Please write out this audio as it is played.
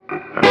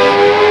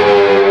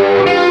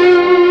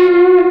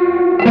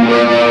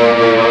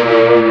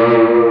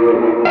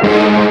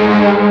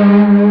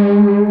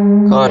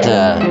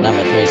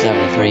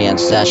3 in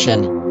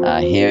session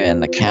here in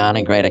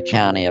the greater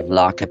county of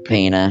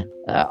Lacapina,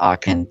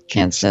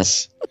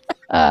 Arkansas.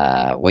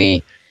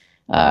 We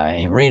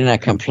reading a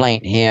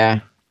complaint here.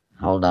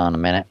 Hold on a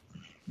minute.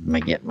 Let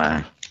me get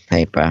my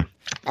paper.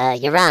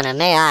 Your Honor,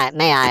 may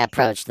I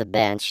approach the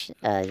bench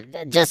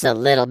just a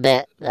little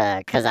bit,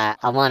 because I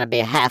want to be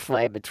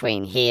halfway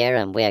between here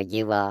and where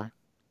you are.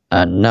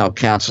 No,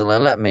 Counselor,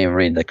 let me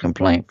read the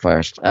complaint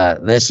first.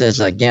 This is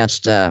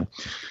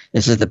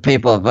the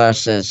people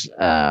versus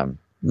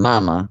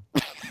Mama.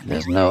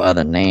 There's no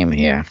other name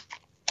here.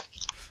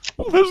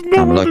 Well, there's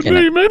no other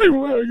name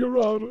anywhere, Your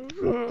Honor.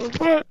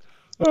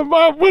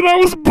 When I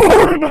was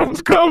born, I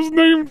was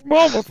named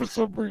Mama for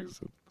some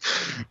reason.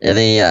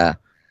 The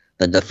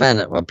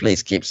defendant will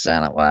please keep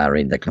silent while I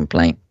read the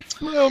complaint.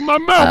 Well, my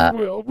mouth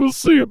will. We'll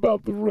see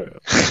about the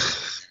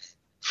rest.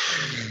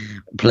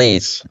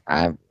 Please,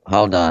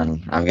 hold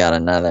on. I've got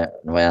another.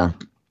 Well,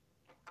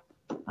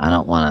 I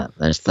don't want to.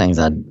 There's things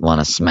I want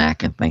to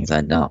smack and things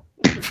I don't.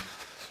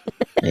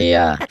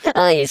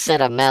 Oh, you said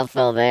a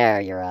mouthful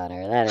there, Your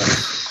Honor. That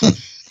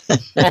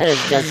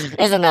is just.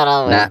 Isn't that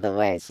always the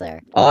way,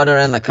 sir? Order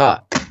in the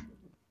court.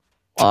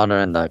 Order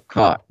in the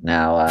court.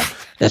 Now,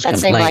 this that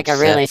seemed like a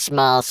really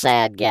small,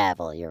 sad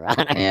gavel, Your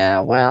Honor.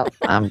 Yeah, well,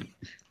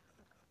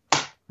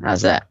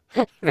 how's that?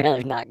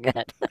 Really not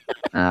good.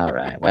 All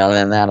right. Well,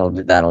 then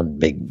that'll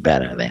be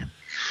better then.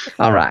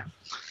 All right.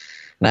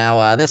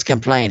 Now, this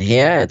complaint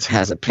here, it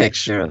has a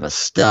picture of a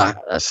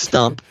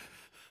stump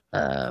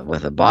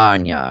with a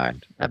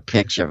barnyard, a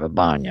picture of a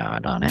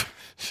barnyard on it.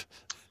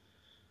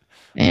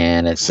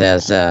 And it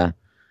says, the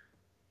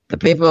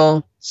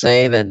people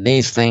say that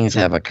these things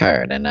have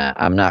occurred, and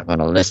I'm not going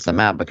to list them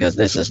out because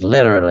this is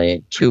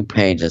literally 2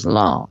 pages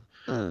long.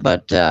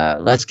 But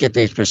let's get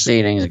these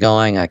proceedings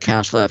going.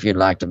 Counselor, if you'd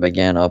like to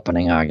begin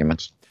opening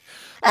arguments.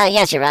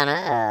 Yes, Your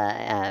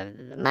Honor.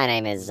 My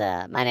name is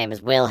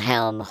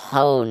Wilhelm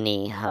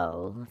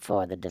Honeyho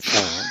for the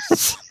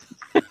defense.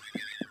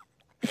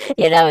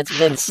 You know, it's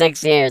been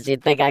 6 years.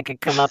 You'd think I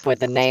could come up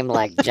with a name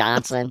like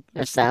Johnson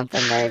or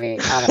something, maybe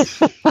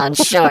on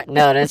short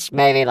notice,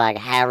 maybe like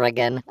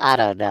Harrigan. I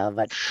don't know,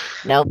 but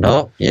nope.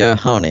 Nope, you're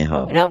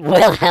Honeyho. Nope,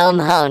 Wilhelm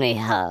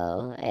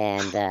Honeyho.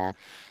 And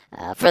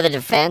for the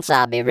defense,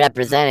 I'll be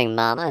representing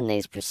Mama in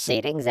these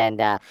proceedings,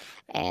 and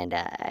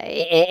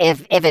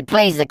if it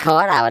pleases the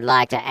court, I would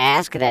like to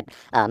ask that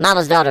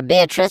Mama's daughter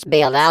Beatrice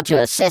be allowed to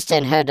assist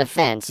in her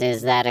defense.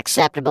 Is that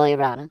acceptable,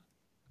 Your Honor?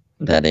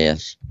 That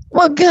is.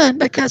 Well, good,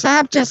 because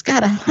I've just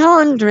got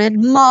 100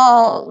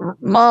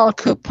 mall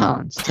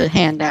coupons to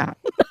hand out.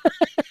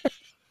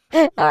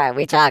 All right,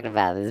 we talked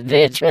about this,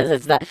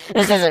 Beatrice.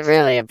 This isn't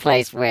really a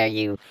place where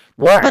you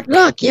work. But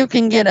look, you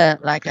can get a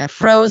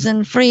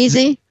frozen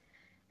freezy,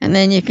 and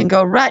then you can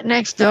go right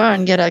next door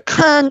and get a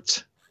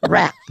cunt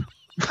wrap,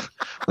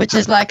 which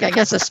is like, I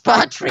guess, a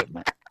spa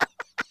treatment.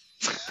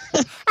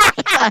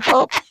 I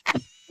hope.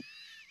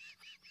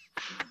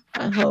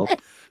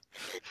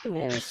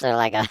 Maybe sort of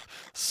like a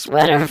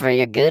sweater for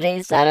your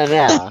goodies? I don't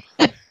know.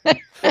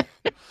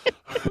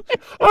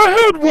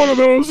 I had one of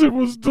those. It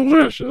was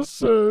delicious,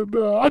 and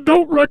I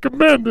don't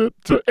recommend it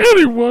to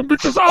anyone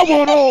because I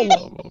want all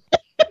of them.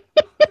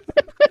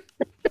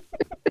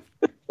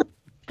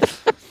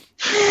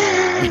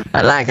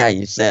 I like how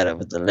you said it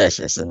was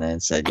delicious and then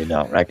said you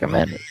don't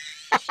recommend it.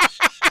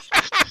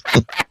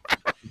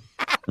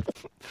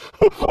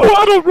 Oh,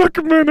 I don't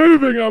recommend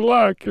anything I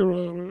like, Your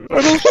Honor.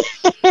 I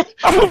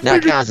don't now,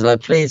 Counselor,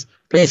 please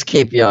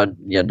keep your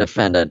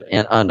defendant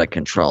under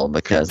control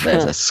because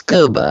there's a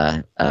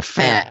scuba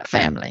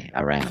family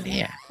around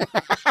here.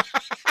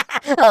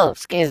 Oh,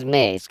 excuse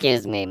me,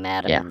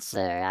 madam and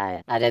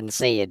sir. I didn't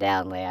see you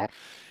down there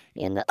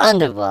in the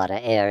underwater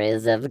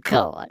areas of the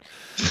court.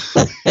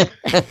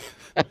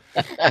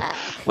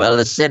 Well,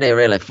 the city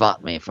really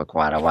fought me for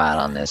quite a while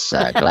on this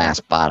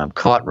glass-bottom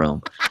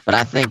courtroom, but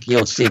I think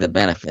you'll see the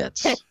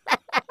benefits.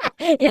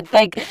 You'd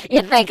think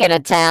in a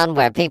town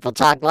where people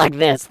talk like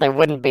this, there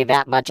wouldn't be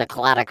that much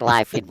aquatic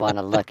life you'd want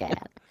to look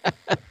at.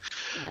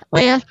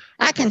 Well,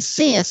 I can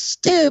see a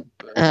stupid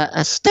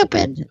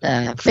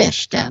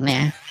fish down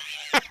there.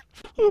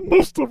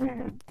 Most of them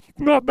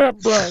are not that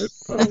bright,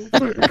 I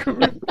don't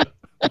think.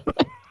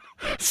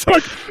 It's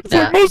like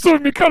most of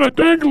them, you kind of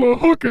dangle a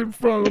hook in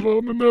front of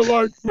them, and they're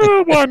like,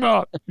 why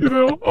not? You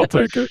know, I'll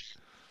take it.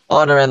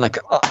 Order in the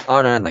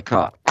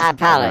court. I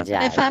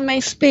apologize. If I may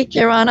speak,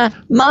 Your Honor,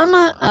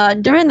 Mama,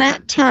 during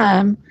that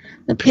time,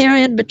 the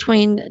period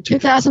between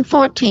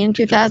 2014 and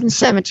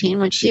 2017,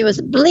 when she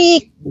was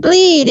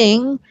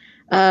bleeding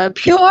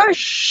pure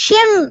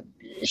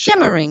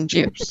shimmering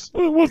juice.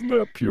 Well, it wasn't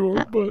that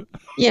pure, but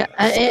yeah,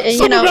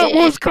 some of that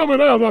was coming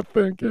out, I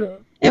think, yeah.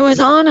 It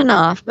was on and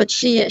off, but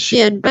she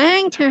had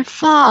banged her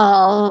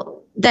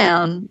fall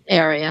down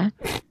area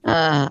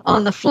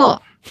on the floor.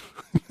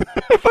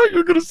 I thought you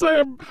were going to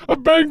say I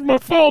banged my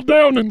fall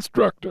down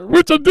instructor,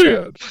 which I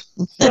did,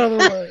 by the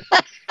way.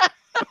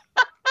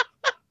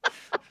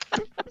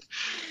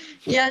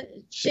 Yeah,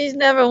 she's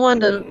never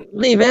one to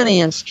leave any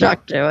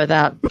instructor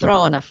without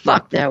throwing a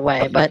fuck their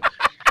way, but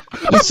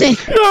You see,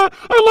 Yeah,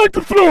 I like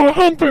to throw a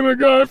hump in a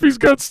guy if he's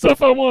got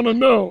stuff I want to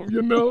know,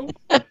 you know?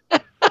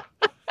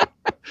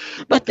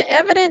 But the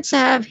evidence I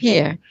have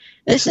here,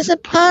 this is a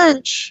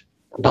punch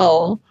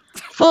bowl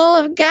full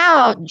of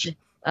gouge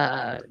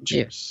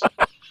juice.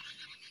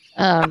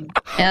 And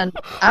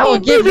I will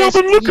give maybe I've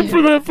this been to looking you.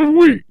 for that for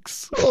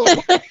weeks. Oh.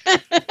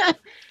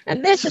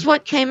 And this is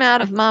what came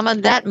out of Mama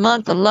that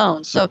month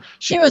alone. So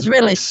she was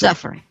really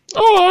suffering.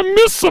 Oh, I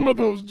miss some of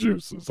those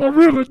juices. I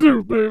really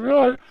do, baby.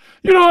 One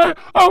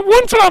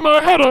time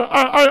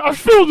I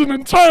filled an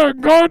entire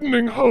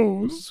gardening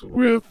hose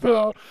with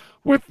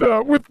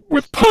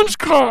punch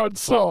card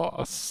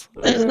sauce.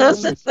 There's no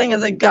such thing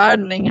as a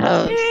gardening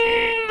hose.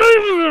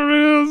 Maybe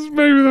there is,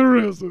 maybe there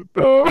isn't.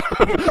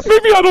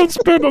 Maybe I don't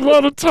spend a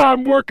lot of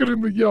time working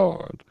in the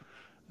yard.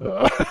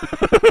 That's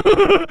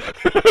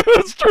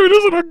true. It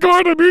isn't a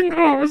gardening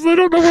hose. They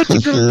don't know what you're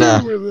going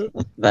to do with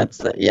it. that's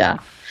yeah.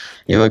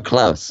 You were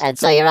close. And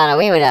so, Your Honor,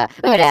 we would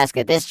ask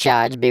that this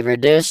charge be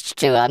reduced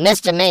to a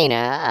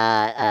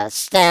misdemeanor,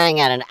 staring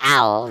at an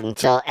owl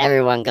until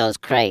everyone goes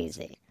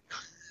crazy.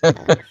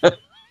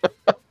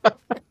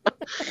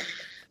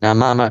 Now,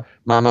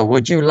 Mama,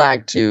 would you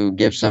like to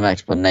give some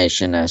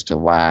explanation as to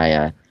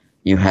why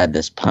you had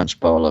this punch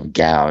bowl of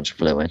gouge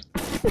fluid?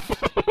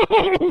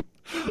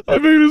 I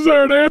mean, is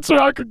there an answer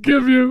I could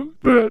give you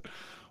that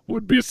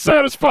would be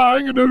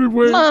satisfying in every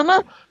way?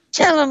 Mama,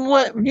 tell him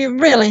what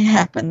really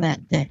happened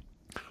that day.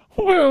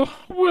 Well,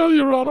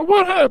 Your Honor,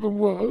 what happened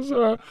was,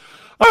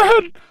 I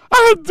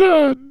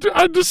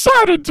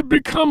decided to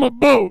become a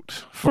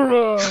boat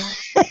for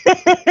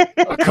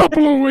a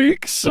couple of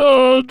weeks,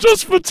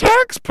 just for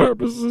tax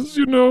purposes,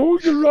 you know,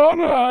 Your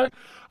Honor.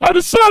 I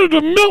decided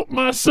to melt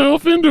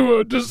myself into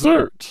a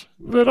dessert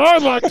that I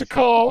like to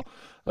call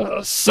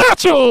a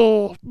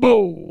satchel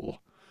bowl.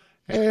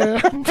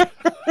 And,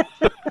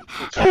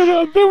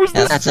 there was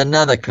Now, this... that's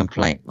another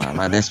complaint,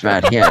 Mama. This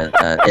right here,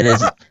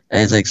 it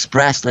is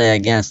expressly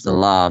against the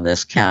law of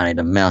this county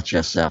to melt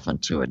yourself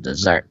into a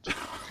dessert.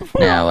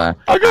 Now,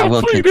 I got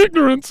will complete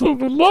ignorance of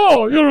the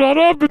law, Your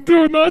Honor. I've been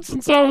doing that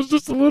since I was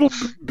just a little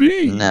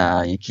bee.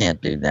 No, you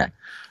can't do that.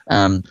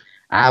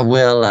 I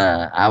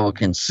will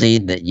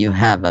concede that you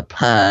have a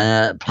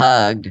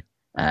pug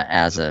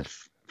as a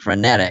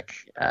frenetic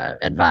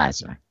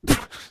advisor,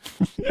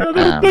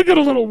 Yeah, they get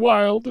a little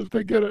wild if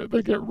they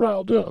get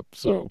riled up.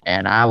 So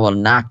and I will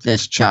knock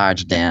this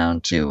charge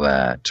down to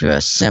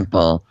a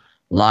simple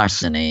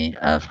larceny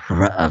of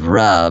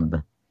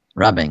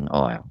rubbing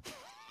oil.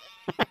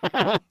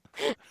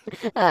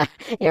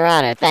 Your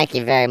Honor, thank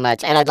you very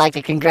much. And I'd like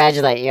to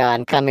congratulate you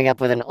on coming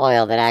up with an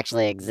oil that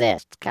actually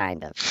exists,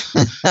 kind of.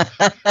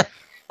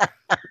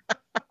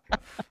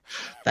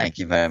 Thank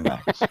you very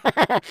much.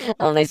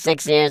 Only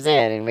 6 years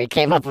in, and we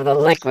came up with a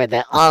liquid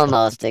that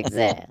almost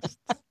exists.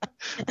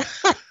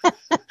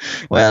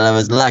 Well, I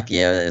was lucky.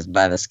 It was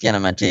by the skin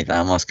of my teeth. I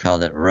almost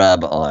called it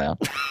rub oil.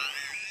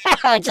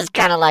 Just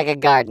kind of like a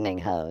gardening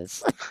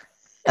hose.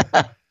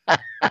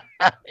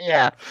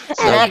 Yeah.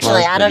 So And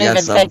actually, close, I but don't yet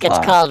even so think it's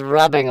far. called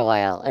rubbing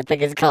oil. I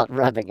think it's called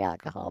rubbing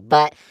alcohol.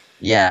 But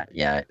Yeah,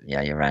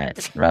 you're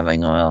right.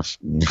 Rubbing oil.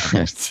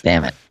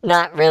 Damn it.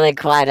 not really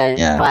quite a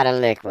Yeah.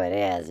 liquid,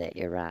 is it,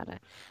 Your Honor?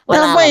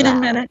 Now, I'll wait a allow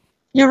it. minute.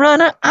 Your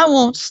Honor, I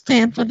won't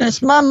stand for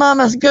this. My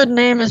mama's good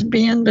name is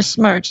being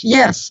besmirched.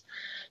 Yes,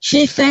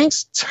 she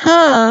thinks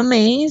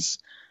Tommies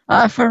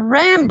are for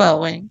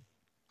Ramboing.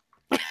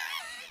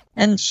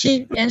 And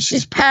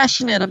she's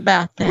passionate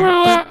about that.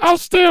 well, I'll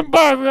stand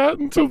by that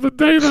until the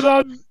day that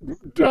I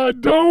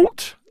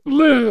don't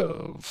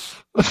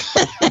live.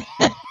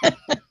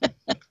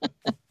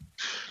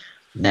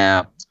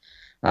 Now,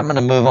 I'm going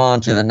to move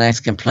on to the next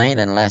complaint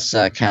unless,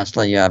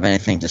 Counselor, you have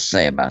anything to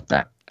say about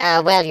that.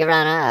 Well, Your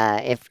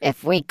Honor,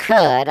 if we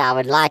could, I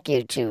would like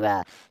you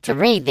to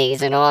read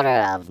these in order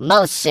of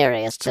most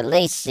serious to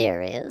least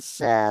serious,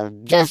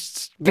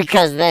 just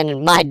because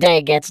then my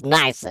day gets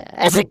nicer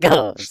as it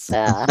goes.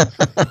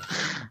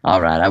 All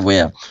right, I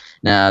will.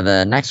 Now,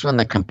 the next one,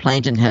 the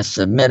complainant has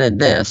submitted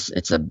this.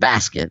 It's a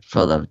basket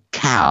full of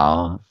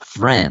cow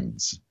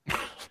friends.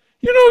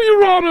 You know,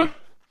 Your Honor,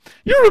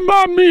 you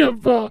remind me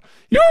of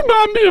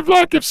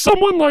like if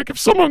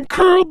someone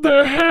curled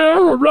their hair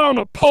around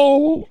a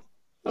pole.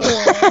 You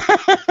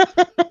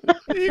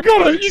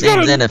gotta.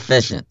 Seems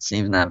inefficient.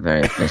 Seems not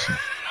very efficient.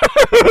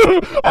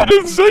 I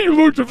didn't say you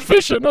looked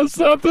efficient. I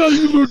said I thought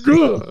you looked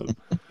good.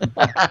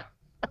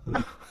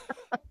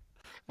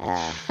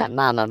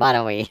 Mama, why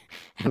don't we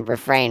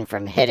refrain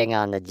from hitting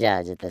on the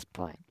judge at this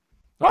point?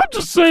 I'm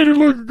just saying he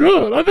looks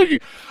good. I think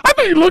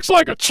he looks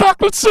like a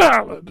chocolate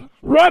salad,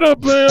 right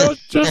up there.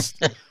 Just.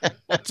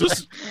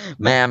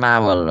 Ma'am, I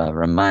will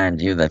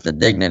remind you that the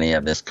dignity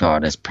of this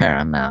court is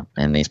paramount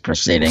in these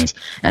proceedings,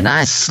 and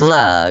I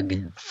slug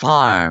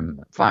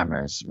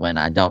farmers when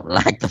I don't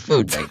like the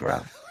food they grow.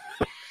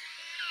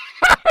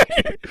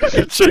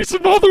 You chase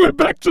him all the way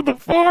back to the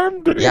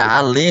farm, dude. Yeah,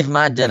 I'll leave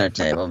my dinner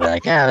table, be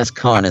like, this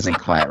corn isn't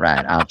quite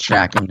right. I'll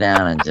track him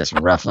down and just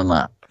rough him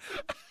up.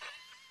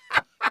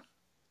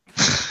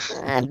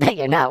 I bet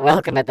you're not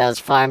welcome at those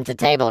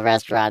farm-to-table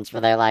restaurants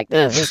where they're like,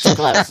 "Ugh, he's too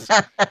close.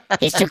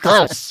 He's too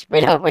close.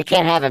 We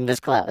can't have him this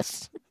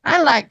close."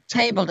 I like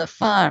table to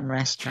farm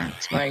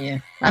restaurants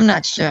where I'm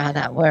not sure how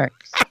that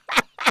works.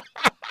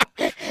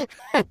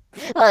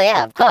 Well,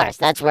 yeah, of course.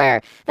 That's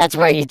where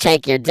you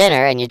take your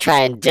dinner and you try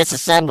and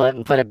disassemble it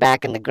and put it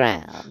back in the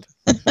ground.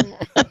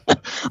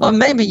 Or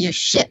maybe you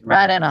shit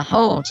right in a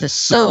hole to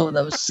sow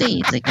those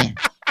seeds again.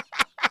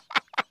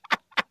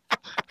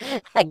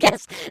 I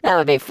guess that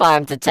would be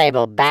farm to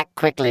table, back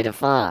quickly to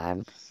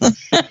farm.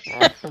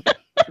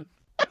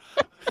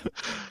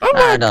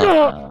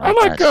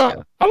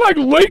 I like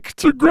lake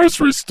to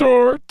grocery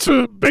store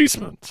to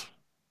basement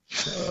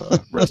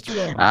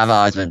restaurant. I've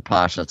always been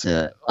partial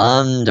to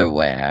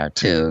underwear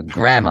to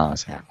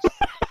grandma's house.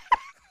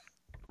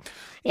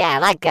 Yeah,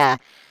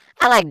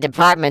 I like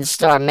department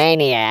store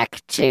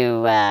maniac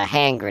to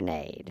hand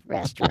grenade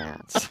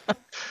restaurants.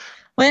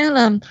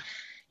 Well,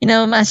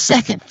 my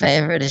second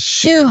favorite is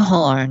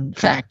shoehorn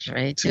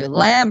factory to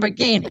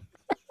Lamborghini.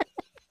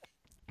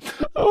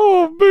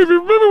 Oh, baby,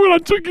 remember when I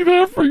took you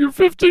there for your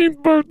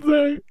 15th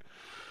birthday?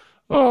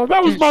 Oh,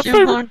 that was my favorite.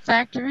 Shoehorn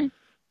factory?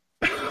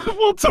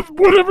 Well, to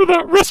whatever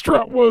that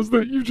restaurant was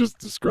that you just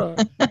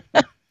described.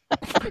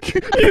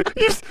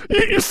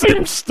 You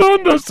seemed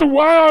stunned as to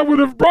why I would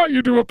have brought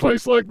you to a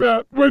place like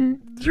that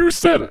when you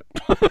said it.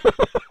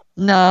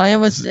 No,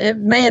 it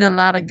made a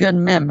lot of good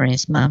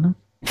memories, Mama.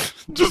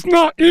 Just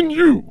not in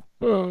you,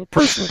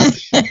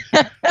 personally.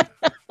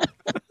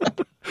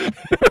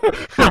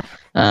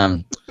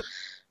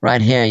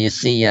 Right here, you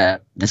see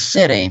the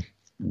city.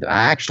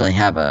 I actually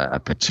have a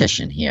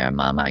petition here,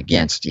 Mama,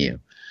 against you.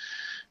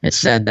 It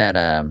said that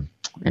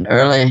in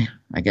early,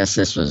 I guess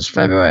this was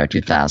February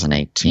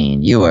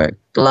 2018, you were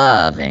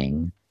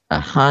gloving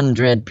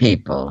 100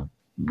 people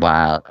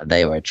while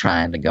they were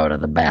trying to go to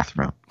the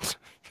bathroom.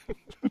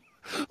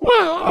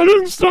 Well, I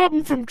didn't stop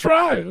them from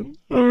trying.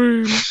 I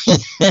mean,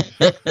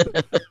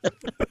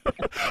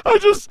 I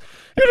just,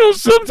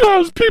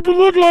 sometimes people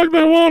look like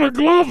they want to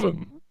glove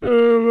them.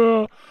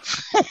 And,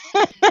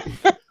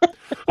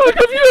 like,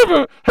 have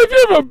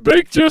you ever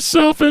baked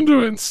yourself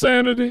into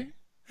insanity?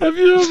 Have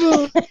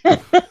you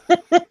ever?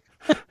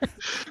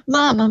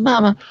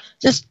 Mama,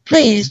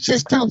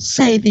 please don't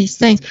say these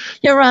things.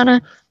 Your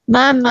Honor,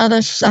 my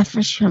mother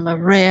suffers from a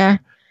rare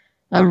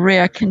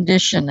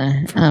condition.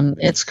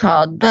 It's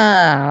called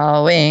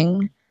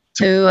bowing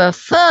to a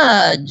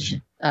fudge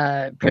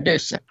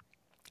producer.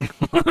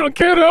 I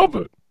can't help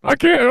it.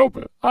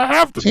 I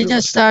have to. She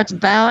just starts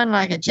bowing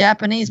like a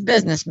Japanese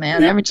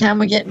businessman every time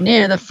we get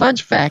near the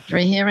fudge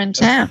factory here in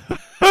town.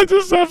 I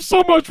just have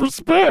so much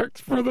respect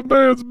for the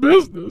man's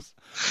business.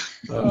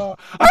 I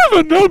have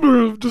a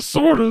number of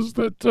disorders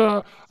that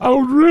I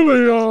would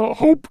really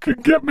hope can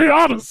get me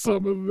out of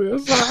some of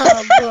this.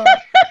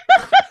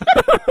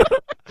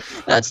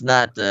 That's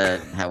not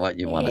what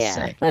you want to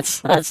say.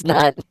 Let's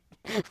not.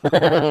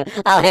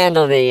 I'll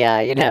handle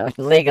the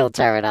legal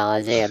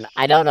terminology, and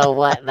I don't know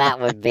what that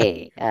would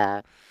be.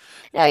 No,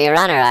 Your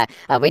Honor,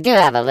 we do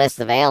have a list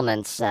of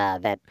ailments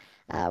that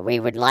we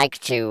would like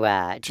to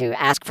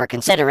ask for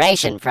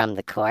consideration from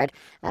the court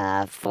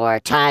for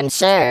time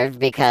served,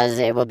 because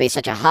it will be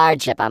such a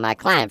hardship on my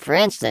client. For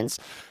instance,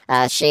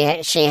 she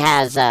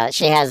has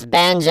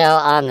banjo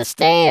on the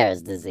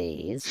stairs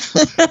disease.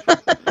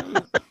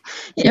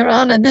 Your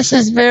Honor, this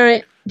is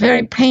very,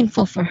 very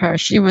painful for her.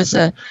 She was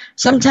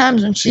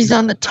sometimes when she's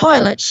on the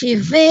toilet, she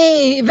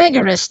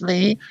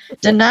vigorously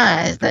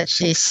denies that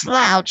she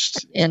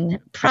slouched in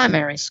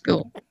primary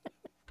school.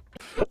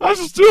 I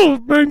still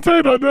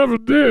maintain I never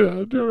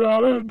did, Your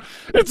Honor.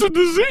 It's a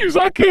disease.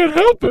 I can't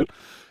help it.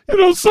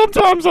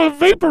 Sometimes I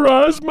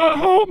vaporize my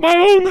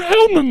own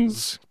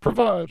Hellman's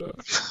provider.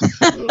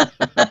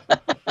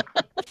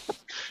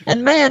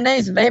 And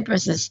mayonnaise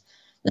vapors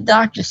the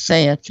doctors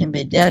say it can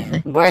be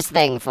deadly. Worst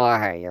thing for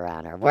her, Your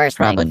Honor.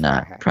 Probably thing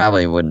not. For her.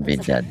 Probably wouldn't be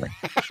deadly.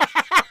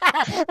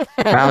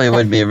 Probably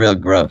would be real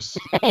gross.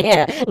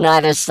 Yeah,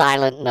 neither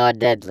silent nor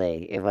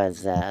deadly. It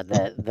was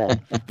the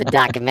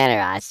documentary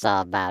I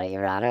saw about it,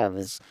 Your Honor. It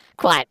was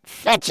quite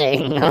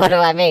fetching. What do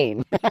I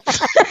mean?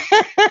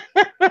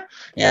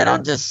 Yeah,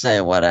 don't just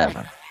say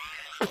whatever.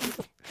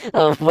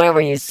 Oh, where were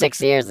you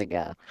 6 years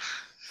ago?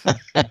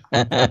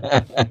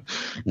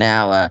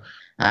 Now,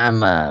 I'm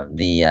going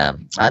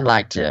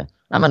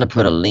to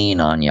put a lien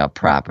on your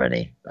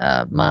property,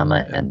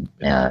 Mama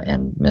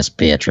and Miss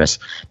Beatrice,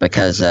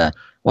 because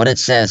what it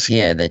says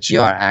here, that you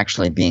are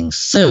actually being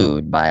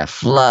sued by a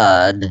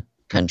flood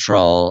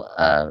control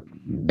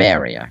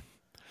barrier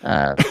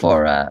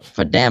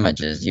for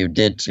damages you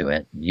did to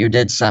it. You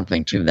did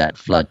something to that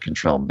flood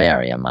control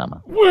barrier,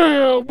 Mama.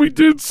 Well, we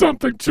did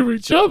something to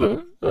each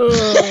other.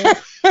 I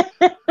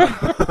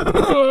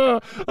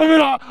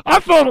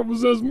thought it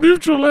was as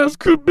mutual as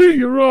could be,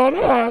 Your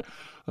Honor.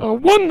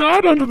 One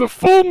night under the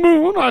full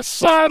moon, I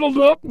sidled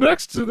up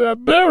next to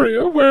that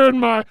barrier wearing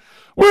my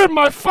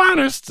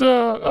finest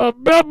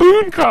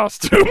baboon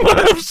costume.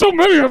 I have so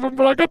many of them,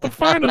 but I got the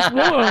finest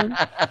one.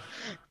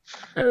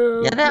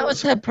 Yeah, that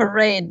was her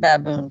parade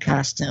baboon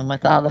costume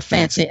with all the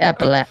fancy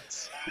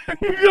epaulets.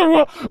 Yeah,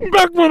 well,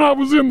 back when I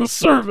was in the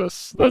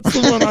service, that's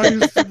the one I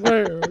used to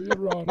wear,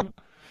 Your Honor.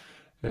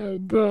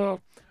 And,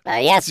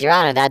 Yes, Your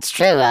Honor, that's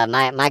true.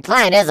 My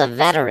client is a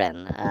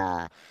veteran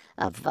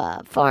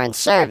of foreign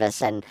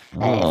service, and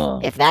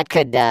if that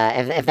could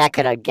if that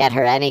could get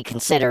her any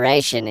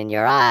consideration in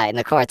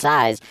the court's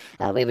eyes,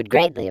 we would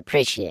greatly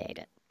appreciate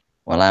it.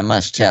 Well, I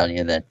must tell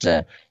you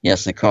that,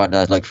 yes, the court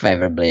does look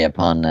favorably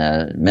upon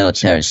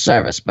military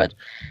service, but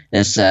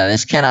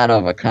this cannot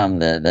overcome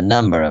the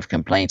number of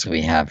complaints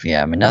we have here.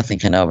 I mean, nothing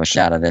can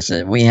overshadow this.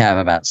 We have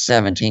about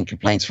 17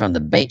 complaints from the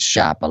bait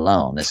shop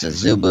alone. This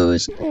is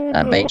Zubu's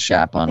bait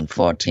shop on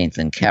 14th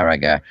and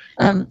Carragher.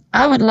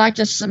 I would like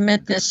to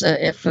submit this,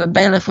 if the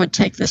bailiff would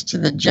take this to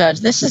the judge.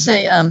 This is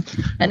an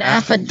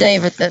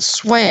affidavit that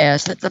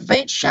swears that the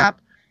bait shop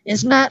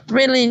is not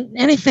really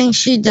anything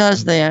she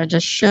does there,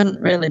 just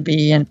shouldn't really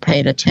be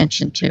paid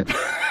attention to.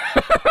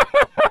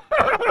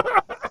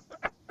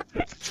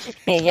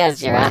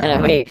 Yes, Your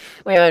Honor, we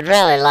would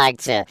really like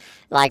to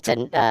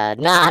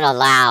not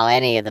allow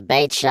any of the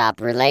bait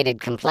shop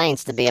related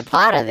complaints to be a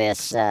part of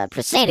this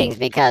proceedings,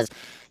 because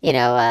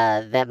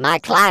that my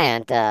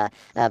client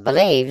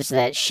believes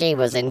that she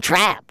was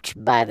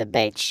entrapped by the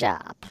bait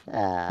shop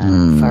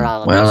for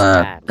all of this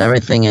time.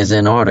 Everything is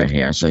in order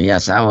here, so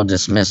yes, I will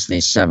dismiss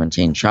these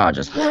 17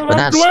 charges. Well, but I'm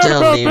that glad still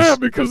about leaves. that,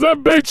 because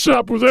that bait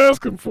shop was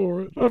asking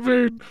for it. I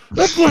mean,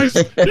 that place,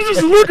 you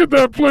just look at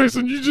that place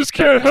and you just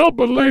can't help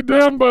but lay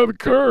down by the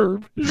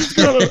curb. You just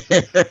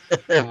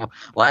gotta...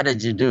 Why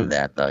did you do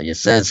that, though? It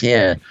says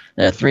here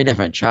there are 3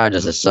 different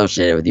charges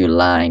associated with you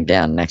lying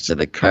down next to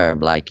the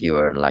curb like you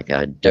were like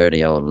a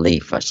dirty old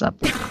leaf or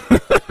something.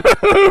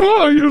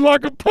 Well, you're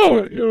like a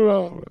poet,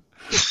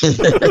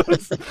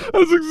 that's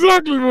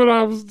exactly what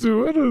I was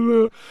doing.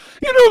 And,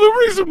 the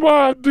reason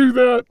why I do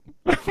that,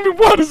 I mean,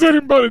 why does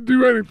anybody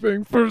do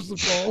anything, first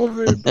of all? I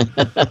mean,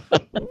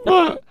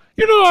 but,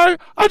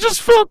 I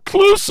just felt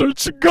closer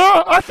to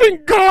God. I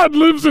think God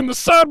lives in the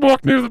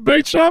sidewalk near the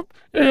bait shop,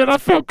 and I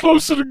felt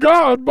closer to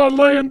God by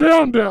laying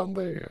down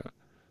there.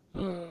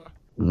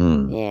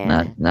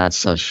 Yeah. Not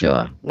so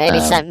sure.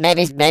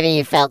 Maybe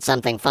you felt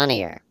something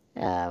funnier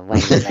when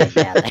you lay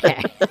down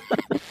there.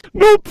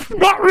 Nope,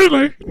 not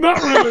really.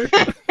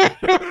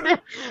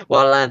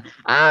 Well,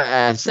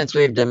 since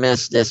we've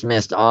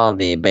dismissed all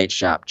the bait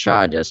shop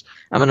charges,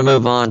 I'm going to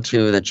move on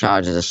to the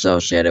charges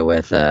associated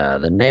with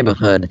the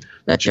neighborhood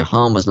that your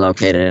home was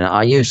located in.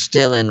 Are you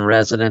still in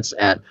residence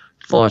at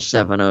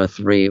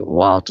 4703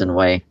 Walton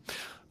Way?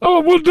 Oh,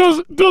 well,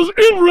 does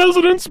in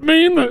residence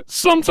mean that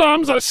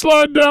sometimes I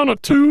slide down a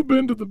tube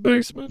into the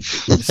basement?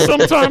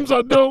 Sometimes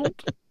I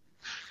don't?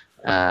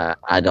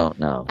 I don't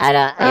know.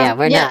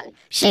 We're not.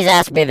 She's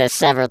asked me this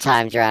several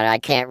times, Your Honor. I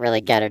can't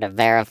really get her to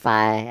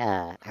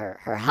verify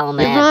her home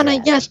address. Your Honor,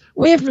 yes,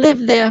 we've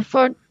lived there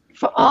for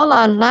all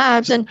our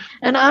lives, and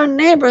our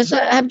neighbors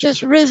have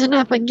just risen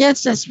up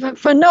against us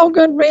for no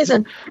good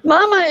reason.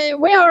 Mama,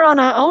 we are on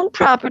our own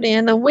property,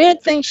 and the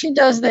weird things she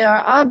does there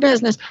are our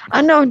business.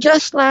 I know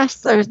just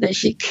last Thursday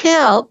she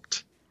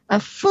killed a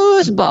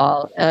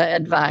foosball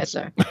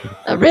advisor.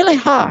 Really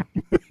hard.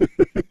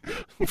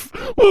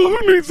 Well, who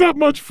needs that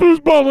much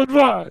foosball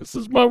advice?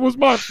 Was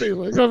my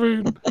feeling. I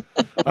mean,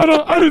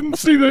 I didn't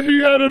see that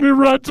he had any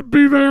right to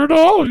be there at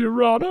all,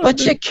 Your Honor.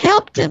 But you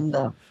kelped him,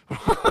 though.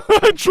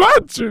 I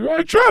tried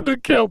to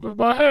kelp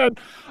him.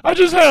 I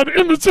just had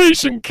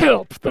imitation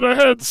kelp that I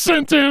had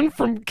sent in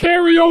from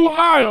Cary,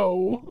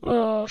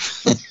 Ohio.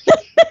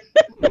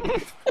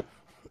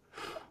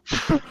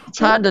 It's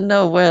hard to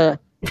know where.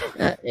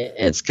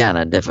 It's kind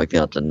of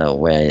difficult to know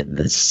where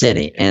the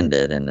city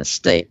ended and the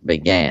state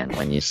began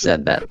when you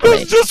said that place.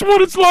 That's just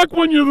what it's like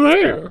when you're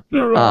there.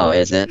 Oh,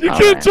 is it? You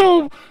can't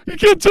tell. You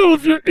can't tell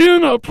if you're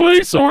in a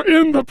place or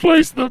in the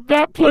place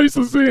that place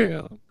is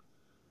in.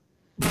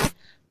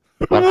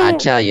 Well, I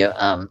tell you,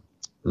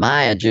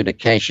 my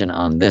adjudication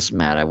on this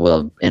matter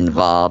will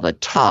involve a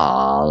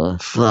tall,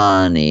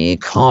 funny,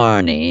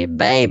 corny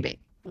baby.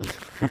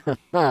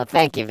 Well,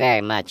 thank you very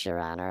much, Your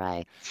Honor.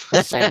 I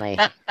certainly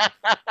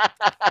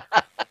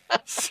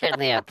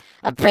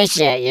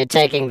appreciate you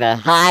taking the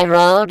high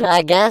road,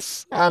 I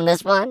guess, on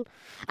this one.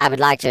 I would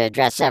like to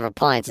address several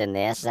points in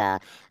this.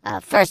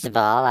 First of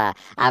all, I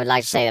would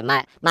like to say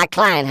that my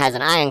client has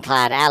an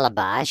ironclad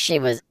alibi. She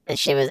was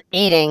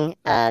eating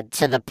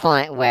to the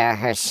point where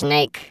her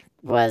snake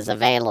was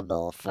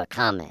available for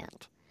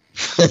comment.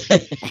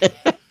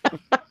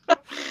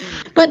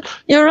 But,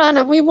 Your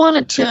Honor, we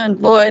wanted to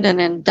avoid an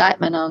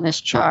indictment on this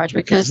charge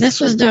because this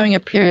was during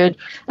a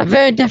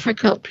very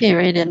difficult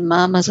period in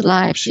Mama's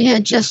life. She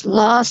had just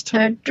lost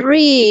her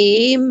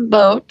dream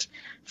boat,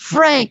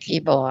 Frankie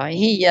boy.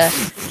 He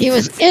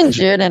was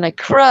injured in a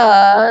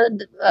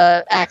crud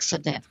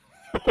accident.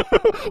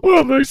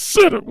 Well, they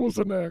said it was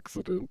an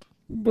accident,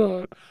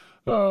 but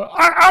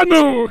I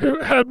know he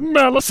had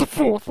malice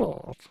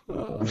aforethought.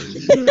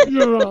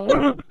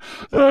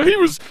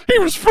 He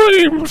was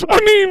framed. I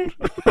mean,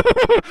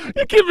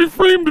 you can't be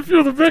framed if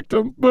you're the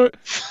victim, but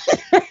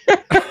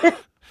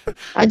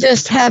I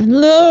just have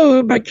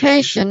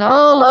lubrication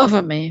all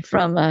over me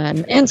from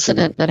an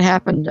incident that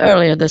happened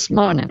earlier this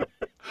morning.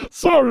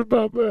 Sorry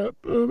about that.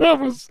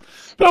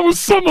 That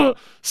was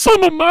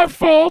some of my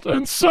fault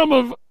and some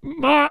of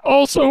my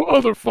also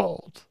other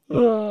fault.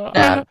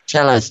 Now,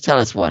 tell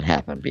us what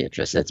happened,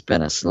 Beatrice. It's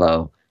been a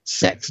slow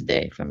sex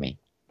day for me.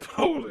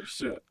 Holy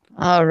shit.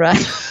 All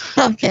right.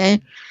 Okay.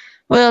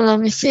 Well, let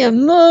me see. A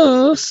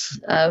moose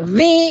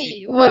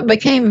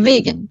became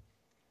vegan.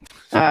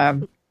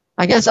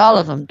 I guess all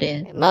of them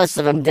did. Most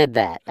of them did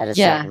that at a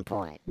certain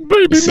point.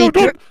 Baby, See,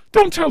 no,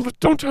 don't tell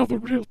the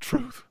real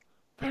truth,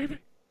 baby.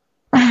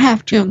 I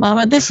have to,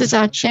 Mama. This is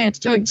our chance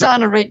to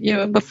exonerate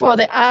you before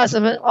the eyes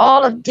of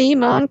all of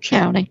Demon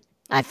County.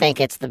 I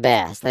think it's the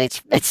best. I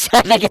think it's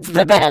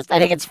the best. I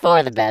think it's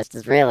for the best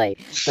is really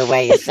the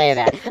way you say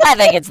that. I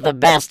think it's the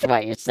best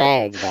what you're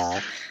saying, though.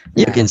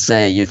 You can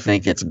say you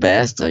think it's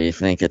best or you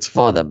think it's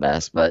for the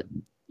best, but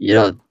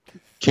you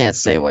can't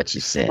say what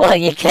you said. Well,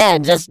 you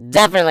can, just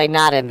definitely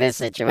not in this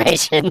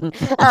situation.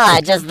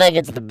 I just think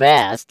it's the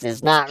best.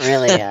 It's not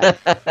really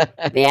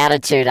the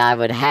attitude I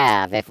would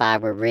have if I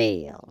were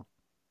real.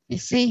 You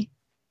see,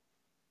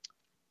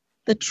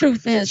 the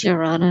truth is,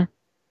 Your Honor,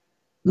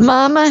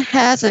 Mama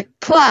has a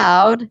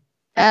cloud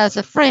as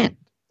a friend.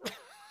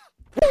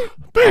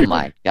 Oh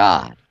my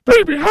God.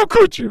 Baby, how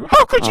could you?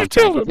 How could you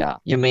tell him? God.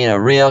 You mean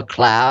a real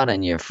cloud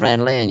and you're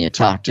friendly and you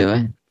talk to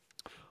it?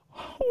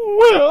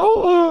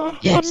 Well,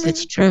 Yes,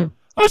 it's true.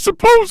 I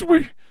suppose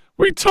we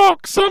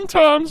talk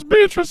sometimes.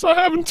 Beatrice, I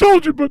haven't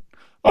told you, but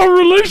our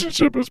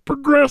relationship has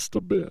progressed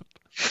a bit.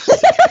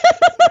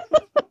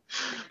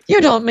 You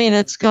don't mean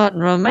it's gotten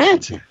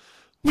romantic.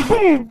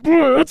 Oh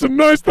boy, that's a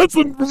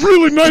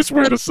really nice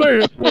way to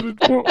say it.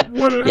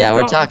 Yeah,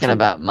 we're talking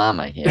about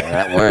Mama here.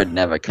 That word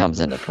never comes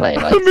into play.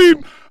 I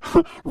mean,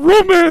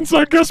 romance,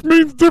 I guess,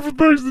 means different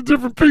things to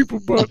different people,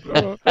 but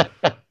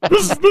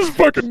this is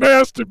fucking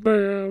nasty,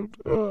 man.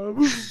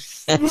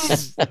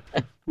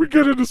 We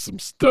get into some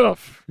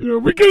stuff.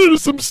 We get into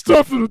some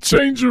stuff that'll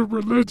change your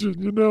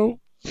religion, No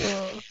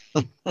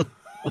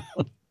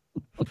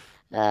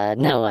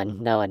one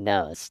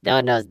knows. No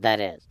one knows what that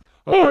is.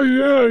 Oh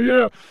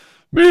yeah.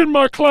 Me and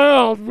my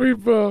cloud,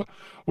 we've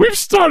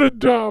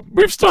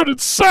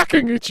started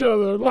sacking each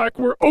other like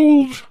we're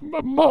old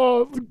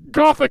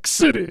Gothic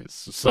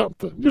cities or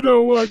something.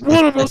 Like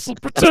one of us will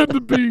pretend to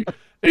be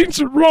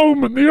ancient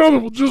Rome and the other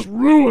will just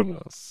ruin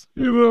us.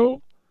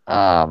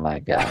 Oh my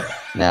God!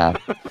 No.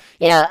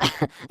 I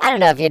don't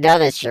know if you know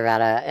this,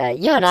 Sharada.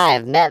 You and I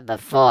have met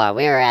before.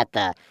 We were at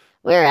the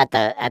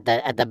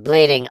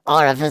Bleeding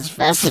Orifice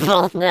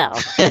Festival. No.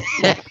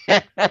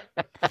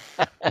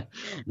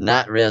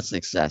 Not real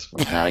successful.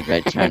 Not a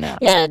great turnout.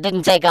 Yeah, it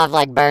didn't take off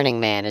like Burning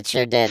Man. It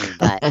sure didn't.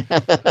 But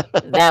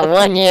that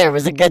one year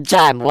was a good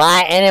time.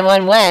 Why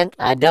anyone went,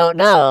 I don't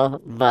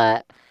know.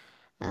 But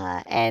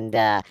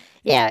Treehouse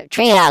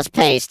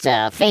Paste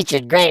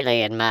featured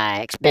greatly in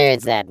my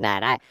experience that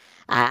night.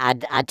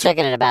 I took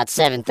it at about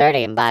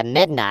 7:30, and by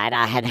midnight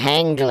I had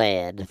hang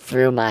glid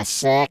through my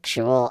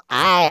sexual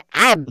eye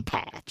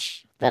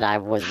patch that I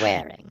was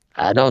wearing.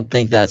 I don't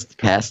think that's the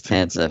past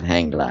tense of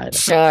hang glide.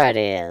 Sure it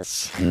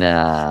is.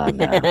 No.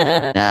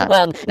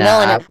 Well, no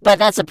one. But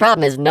that's the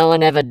problem is no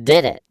one ever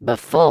did it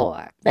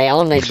before. They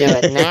only do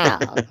it now,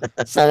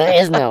 so there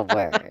is no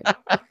word.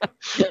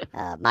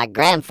 My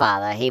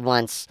grandfather, he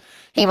once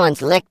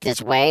licked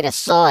his way to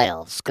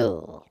soil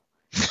school.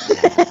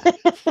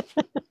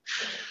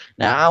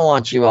 Now, I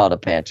want you all to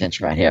pay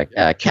attention right here.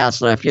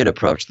 Counselor, if you'd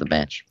approach the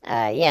bench.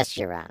 Yes,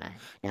 Your Honor.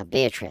 Now,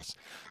 Beatrice,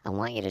 I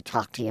want you to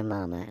talk to your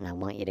mama, and I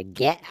want you to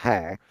get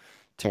her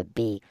to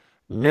be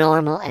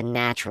normal and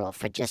natural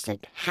for just a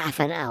half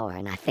an hour,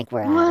 and I think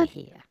we're out of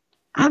here.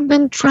 I've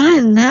been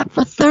trying that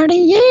for 30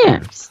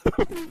 years.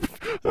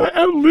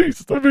 At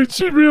least. I mean,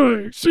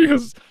 she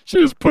has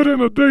put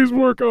in a day's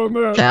work on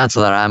that.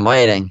 Counselor, I'm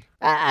waiting.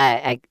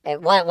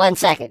 One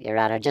second, Your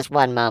Honor. Just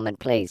one moment,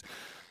 please.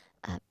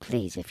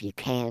 Please, if you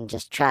can,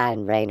 just try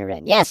and rein her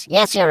in. Yes,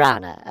 Your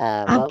Honor.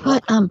 I'll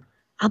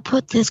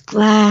put this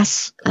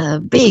glass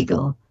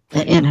beagle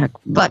in her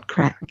butt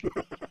crack.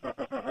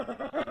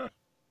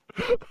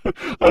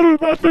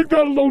 I think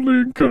that'll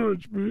only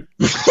encourage me.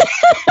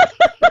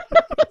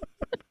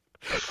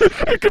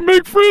 I can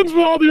make friends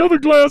with all the other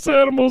glass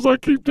animals I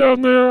keep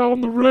down there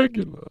on the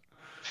regular.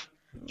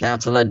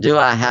 Counselor, do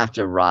I have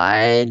to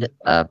ride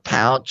a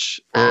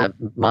pouch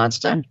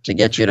monster to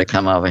get you to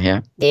come over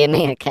here? Do you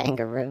mean a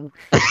kangaroo?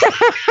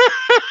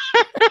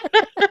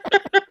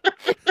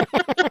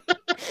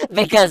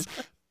 Because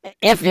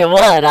if you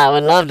would, I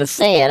would love to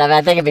see it. I mean,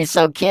 I think it'd be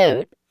so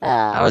cute.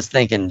 I was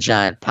thinking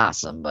giant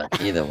possum, but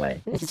either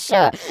way.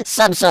 Sure,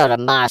 some sort of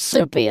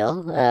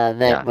marsupial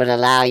that would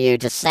allow you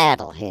to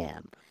saddle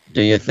him.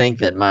 Do you think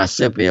that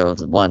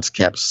marsupials once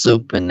kept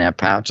soup in their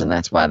pouch and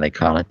that's why they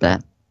call it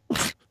that?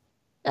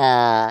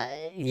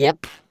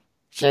 Yep,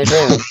 sure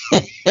do.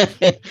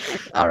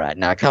 All right,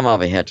 now come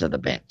over here to the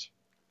bench.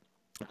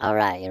 All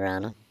right, Your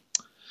Honor.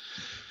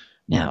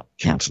 Now,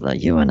 Counselor,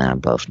 you and I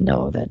both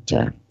know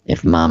that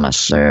if Mama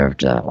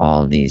served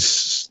all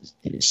these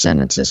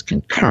sentences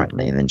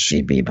concurrently, then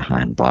she'd be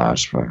behind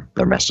bars for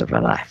the rest of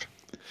her life.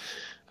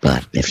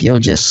 But if you'll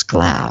just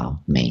sklow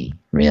me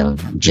real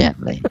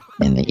gently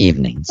in the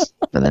evenings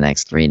for the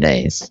next 3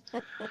 days,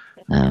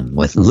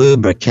 with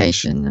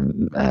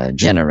lubrication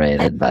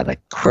generated by the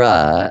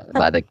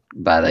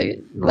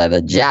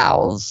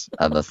jowls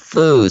of a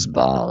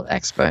foosball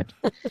expert,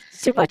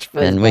 Too much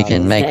foosball. then we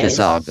can these make days. this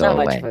all go so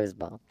away. Much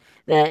foosball.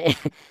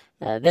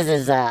 This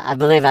is, I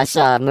believe I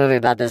saw a movie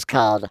about this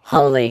called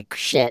Holy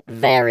Shit,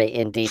 Very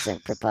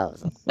Indecent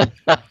Proposal.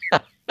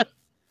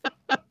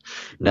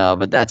 No,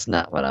 but that's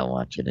not what I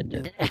want you to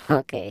do.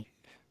 Okay.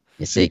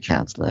 You see,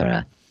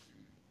 counselor,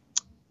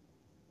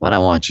 what I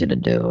want you to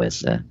do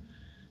is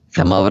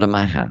come over to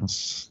my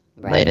house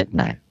Right. late at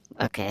night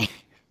Okay.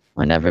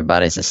 when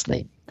everybody's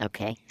asleep,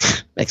 Okay.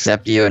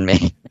 except you and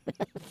me.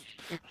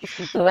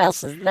 Who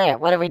else is there?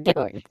 What are we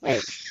doing?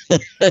 Wait.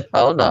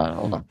 Hold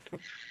on.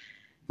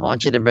 I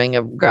want you to bring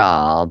a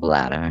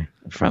gallbladder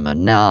from a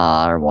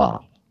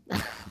narwhal,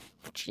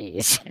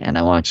 Jeez. and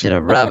I want you to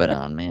rub it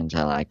on me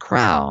until I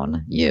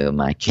crown you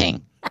my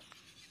king.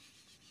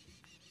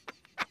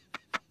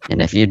 And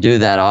if you do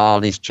that, all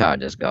these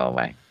charges go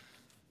away.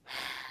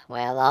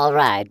 Well, all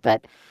right,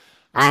 but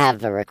I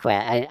have a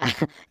request.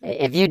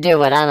 If you do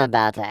what I'm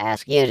about to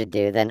ask you to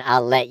do, then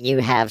I'll let you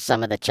have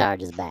some of the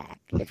charges back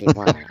if you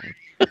want.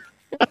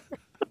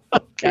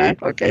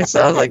 Okay,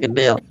 sounds like a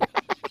deal.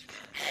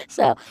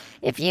 So,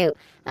 if you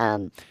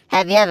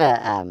have you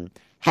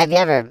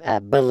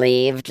ever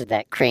believed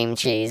that cream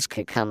cheese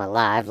could come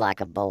alive like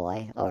a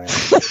boy, or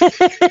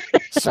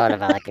sort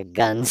of like a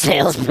gun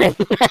salesman?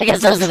 I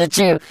guess those are the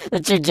two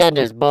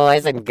genders,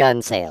 boys and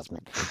gun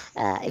salesmen.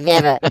 Have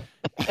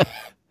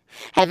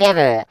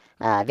you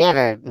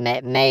ever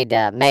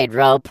made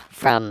rope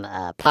from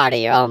part of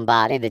your own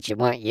body that you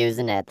weren't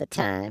using at the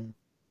time?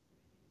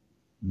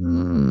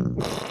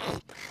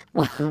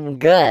 Well,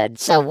 good.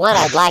 So what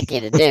I'd like you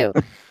to do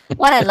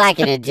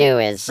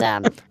is,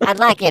 I'd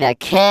like you to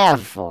care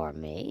for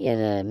me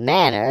in a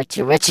manner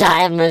to which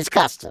I am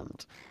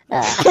accustomed.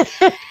 I'd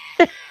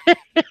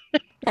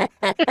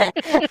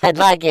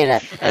like you to.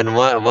 And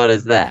what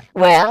is that?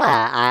 Well,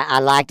 I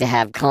like to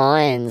have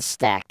coins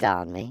stacked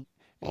on me,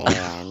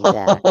 and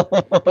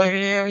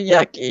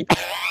Yucky.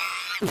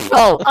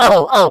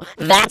 oh,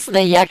 that's the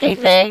yucky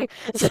thing.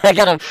 So I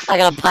got a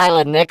pile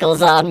of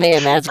nickels on me,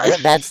 and that's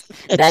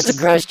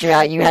grossed you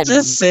out. You had It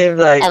just seemed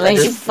like at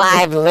least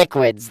 5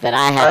 liquids that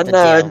I had to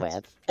know, deal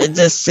with. It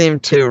just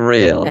seemed too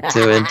real,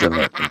 too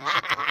intimate.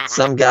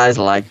 Some guys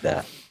like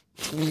that.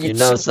 You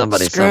know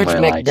somebody Scrooge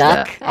somewhere McDuck,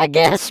 likes that. I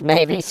guess,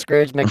 maybe.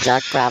 Scrooge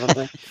McDuck,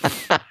 probably.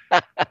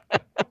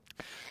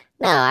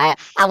 No, I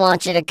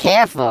want you to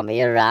care for me,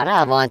 Your Honor.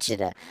 I want you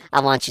to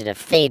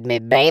feed me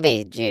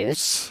baby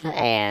juice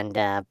and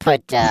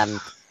put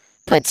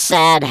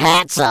sad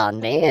hats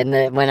on me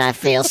when I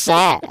feel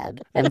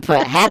sad, and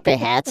put happy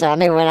hats on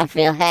me when I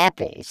feel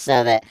happy,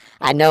 so that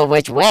I know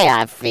which way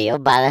I feel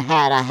by the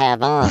hat I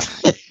have on.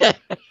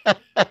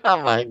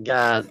 Oh my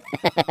God.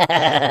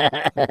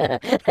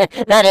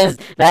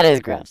 That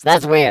is gross.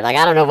 That's weird. Like,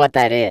 I don't know what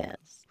that is.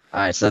 All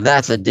right, so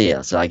that's a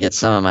deal. So I get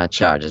some of my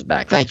charges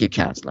back. Thank you,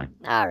 counselor.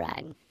 All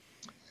right.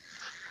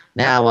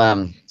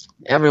 Now,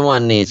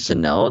 everyone needs to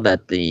know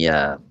that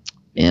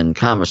in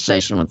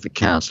conversation with the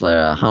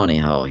counselor Honey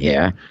Ho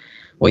here,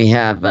 we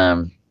have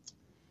come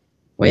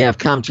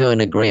to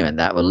an agreement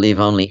that will leave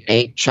only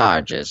 8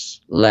 charges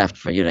left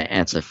for you to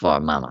answer for,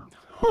 Mama.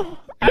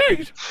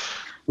 8?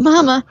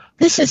 Mama,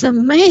 this is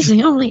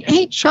amazing. Only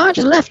 8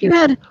 charges left. You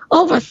had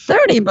over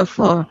 30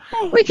 before.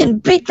 We can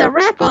beat the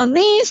rap on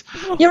these.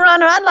 Your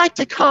Honor, I'd like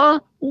to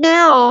call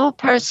now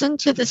person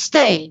to the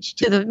stage,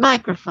 to the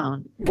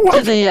microphone. What?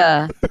 To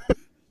the,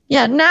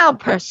 now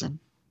person.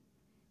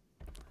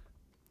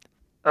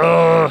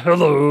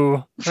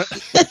 Hello.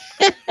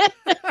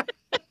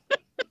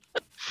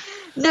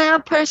 Now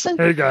person.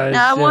 Hey, guys.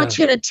 Now I want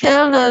you to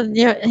tell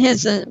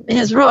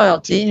his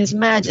royalty, his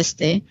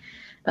majesty,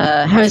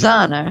 his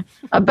honor,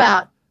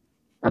 about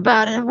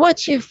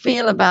what you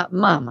feel about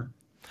Mama.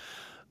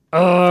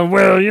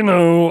 Well,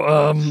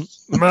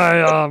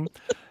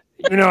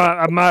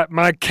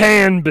 my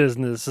can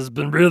business has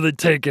been really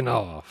taking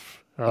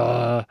off.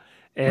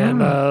 And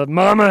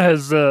Mama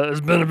has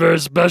been a very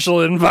special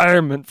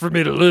environment for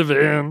me to live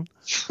in.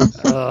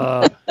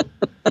 Now,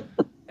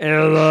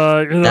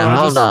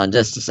 hold on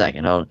just a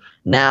second.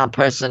 Now,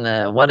 person,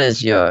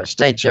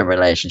 state your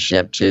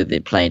relationship to the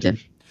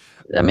plaintiff?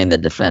 I mean, the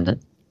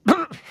defendant.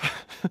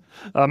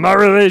 My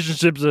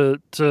relationship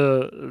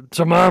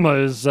to Mama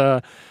is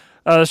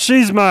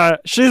she's my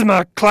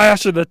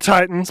Clash of the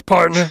Titans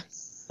partner.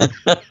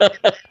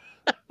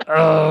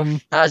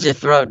 How's your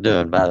throat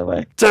doing, by the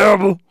way?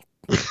 Terrible.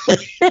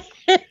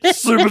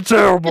 Super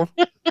terrible.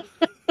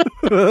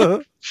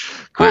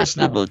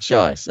 Questionable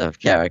choice of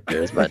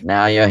characters, but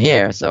now you're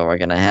here, so we're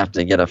gonna have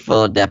to get a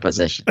full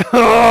deposition.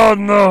 Oh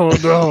no.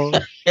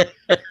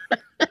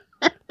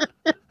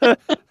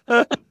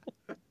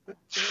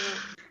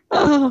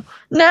 Oh,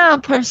 now Now,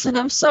 person,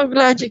 I'm so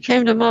glad you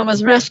came to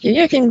Mama's rescue.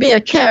 You can be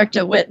a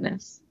character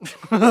witness.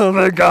 Oh,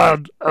 thank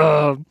God.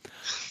 All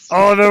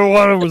I ever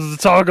wanted was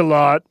to talk a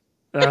lot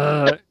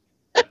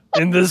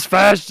in this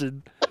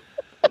fashion.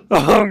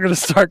 Oh, I'm going to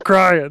start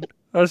crying.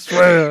 I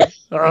swear.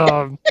 Your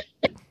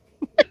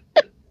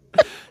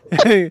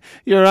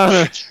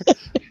Honor.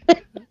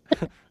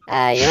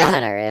 Your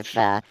Honor, if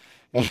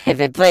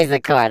it pleases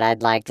the court,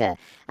 I'd like to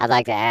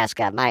ask.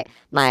 My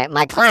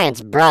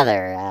client's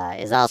brother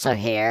is also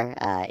here.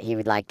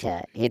 He'd like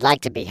to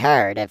be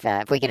heard. If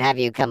we could have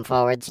you come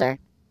forward, sir.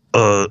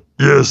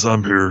 Yes,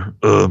 I'm here.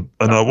 And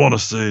I want to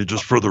say,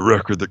 just for the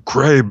record, that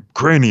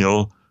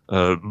cranial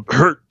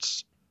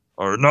hurts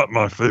are not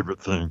my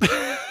favorite thing.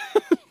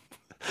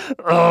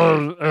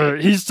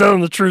 He's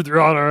telling the truth, Your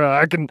Honor.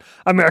 I can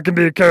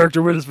be a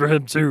character witness for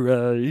him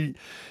too.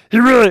 He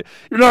really,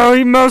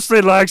 he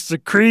mostly likes to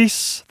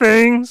crease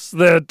things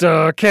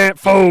that can't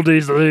fold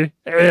easily,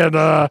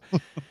 and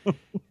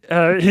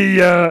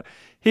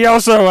he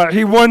also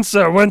he once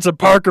went to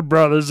Parker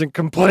Brothers and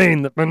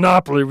complained that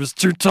Monopoly was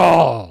too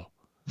tall.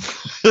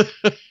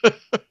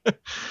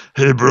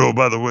 Hey, bro.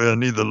 By the way, I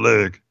need the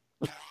leg.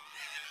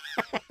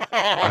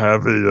 I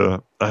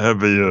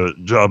have a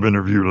job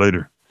interview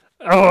later.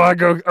 Oh, I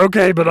go,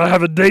 okay, but I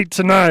have a date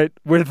tonight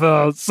with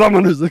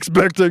someone who's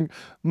expecting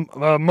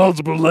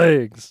multiple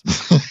legs.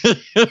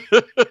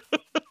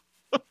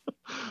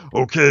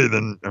 Okay,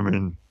 then, I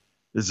mean,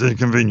 it's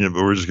inconvenient,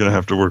 but we're just going to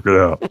have to work it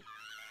out.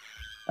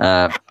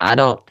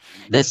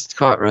 This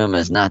courtroom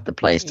is not the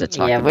place to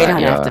talk Yeah, about we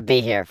don't have to be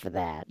here for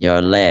that.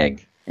 your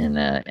leg.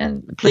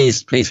 And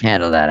please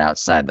handle that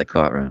outside the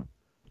courtroom.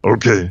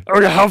 Okay.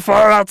 Okay, how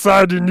far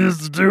outside do you need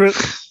us to do it?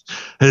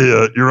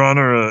 Hey, Your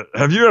Honor,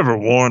 have you ever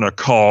worn a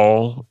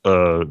call,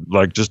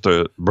 like just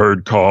a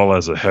bird call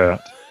as a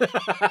hat?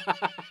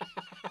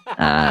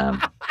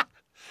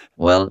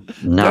 Well,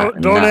 no.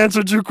 Don't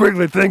answer too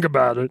quickly. Think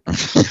about it.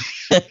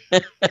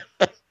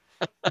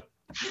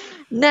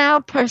 Now,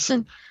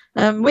 person,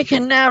 we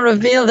can now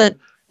reveal that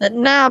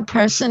now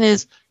person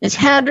is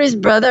Hadri's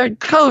brother,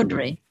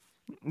 Codry.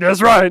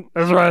 That's right.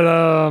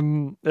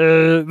 The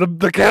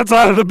cat's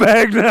out of the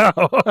bag now,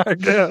 I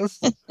guess.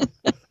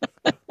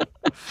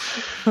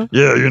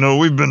 Yeah,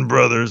 we've been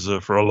brothers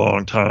for a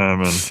long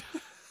time, and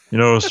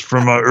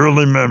from my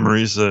early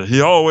memories, he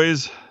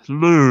always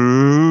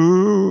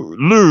loosened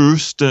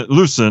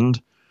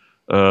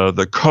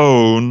the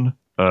cone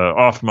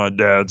off my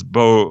dad's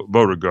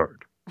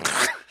Beauregard.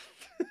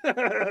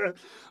 Well,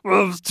 it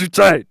was too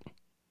tight.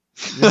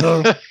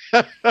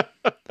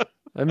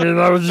 I mean,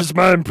 that was just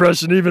my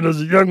impression, even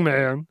as a young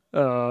man.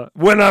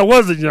 When I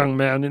was a young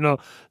man,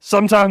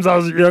 sometimes I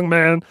was a young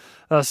man.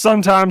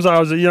 Sometimes I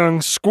was a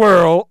young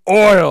squirrel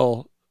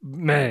oil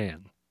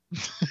man.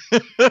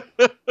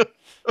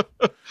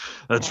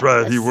 That's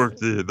right. He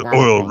worked the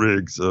oil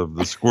rigs of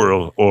the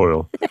squirrel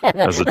oil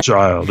as a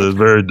child. It was a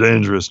very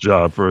dangerous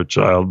job for a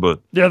child,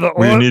 but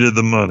we needed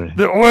the money.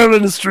 The oil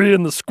industry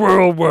in the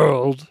squirrel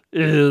world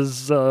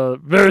is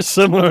very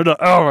similar to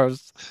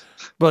ours,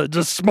 but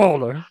just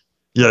smaller.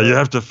 Yeah, you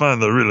have to find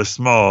the really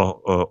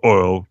small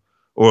oil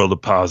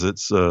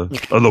deposits.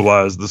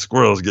 Otherwise, the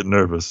squirrels get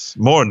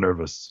more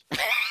nervous.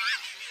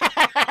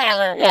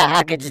 Yeah,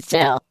 how could you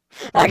tell?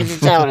 How could you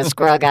tell when a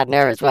squirrel got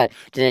nervous? What,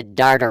 did it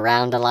dart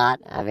around a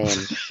lot? I mean...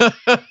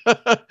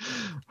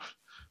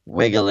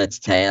 Wiggle its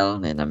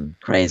tail in a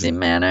crazy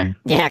manner.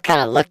 Yeah,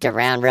 kind of looked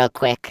around real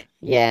quick.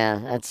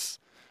 Yeah,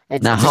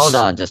 Now, hold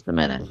on just a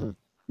minute. Mm-hmm.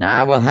 Now,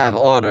 I will have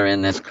order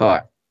in this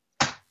court.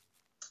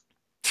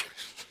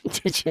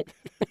 Did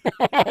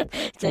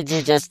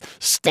you just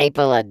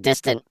staple a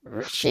distant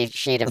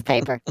sheet of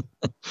paper?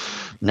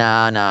 No,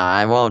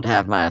 I won't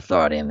have my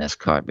authority in this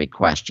court be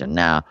questioned.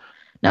 Now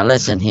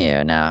listen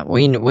here. Now,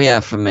 we are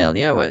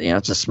familiar with,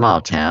 it's a small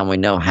town. We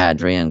know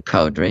Hadri and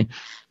Codry.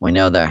 We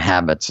know their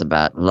habits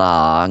about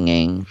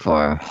longing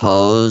for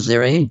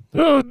hosiery.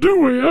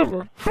 Do we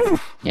ever?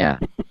 Yeah.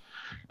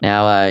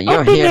 Now, you're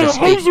I've been here to a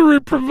speak.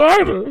 hosiery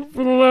provider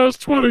for the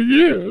last 20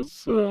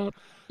 years.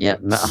 Yeah,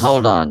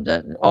 hold on.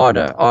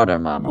 Order,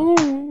 Mama.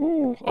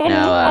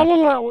 I'll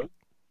allow it.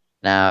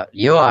 Now,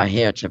 you are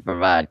here to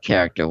provide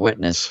character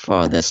witness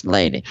for this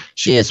lady.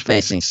 She is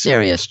facing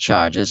serious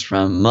charges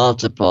from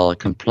multiple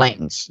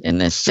complainants in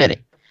this city.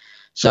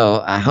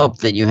 So I hope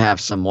that you have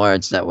some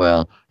words that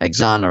will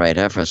exonerate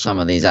her for some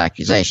of these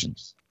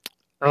accusations.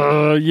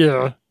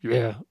 Yeah.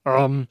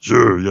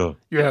 Sure, yeah.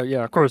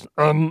 Yeah, of course.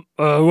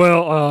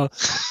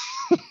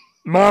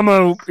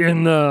 Mama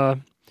in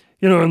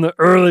the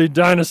early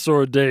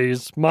dinosaur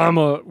days,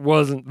 Mama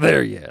wasn't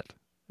there yet,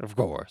 of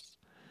course.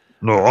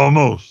 No,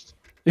 almost.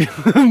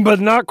 But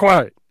not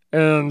quite.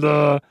 And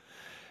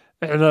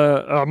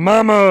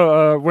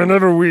Mama,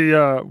 whenever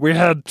we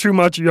had too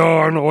much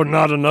yarn or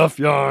not enough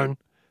yarn,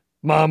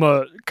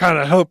 Mama kind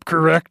of helped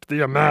correct the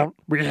amount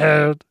we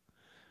had.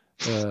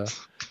 What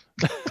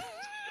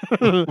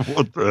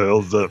the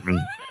hell does that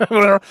mean?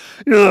 Well,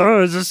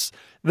 it's just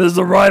there's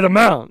the right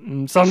amount,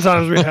 and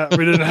sometimes we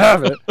didn't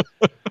have it,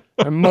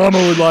 and Mama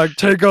would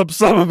take up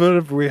some of it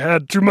if we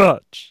had too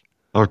much.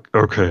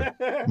 Okay.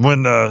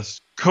 When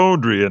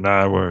Codry and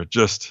I were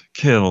just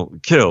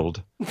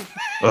killed,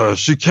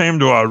 she came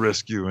to our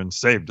rescue and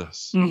saved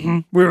us. Mm-hmm.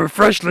 We were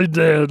freshly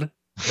dead.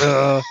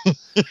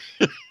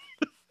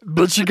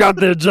 But she got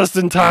there just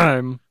in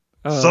time.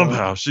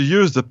 Somehow she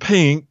used a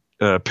pink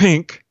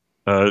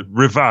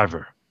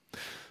reviver.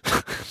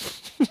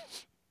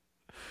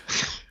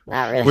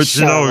 Not really Which,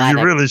 sure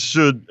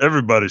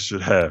everybody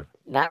should have.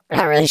 Not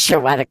really sure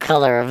why the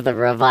color of the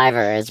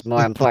reviver is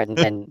more important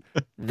than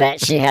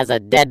that she has a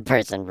dead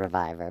person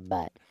reviver,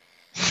 but...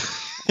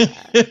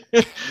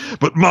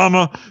 But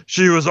Mama,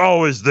 she was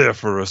always there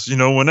for us.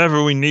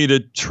 Whenever we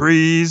needed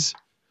trees,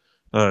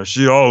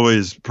 she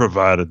always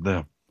provided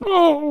them.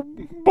 Oh,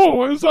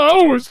 boys, I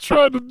always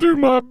tried to do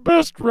my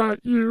best right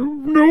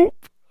you.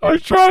 Nope, I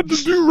tried to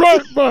do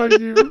right by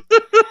you.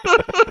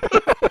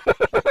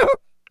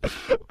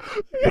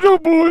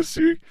 Boys,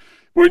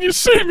 when you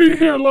see me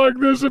here like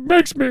this,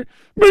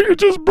 it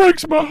just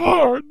breaks my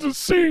heart to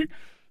see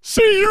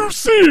you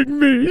seeing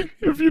me,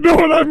 if you know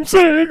what I'm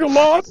saying. A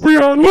lot. We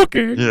are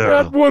looking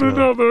at one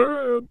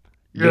another.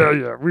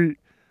 And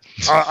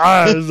our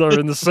eyes are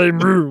in the same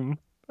room.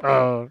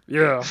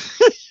 Yeah.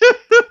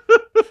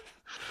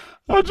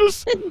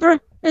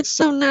 It's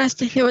so nice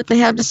to hear what they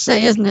have to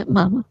say, isn't it,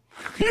 Mama?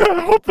 Yeah,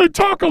 I hope they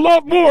talk a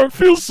lot more. It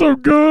feels so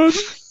good.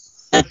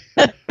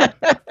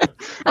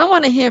 I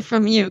want to hear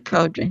from you,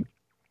 Codry.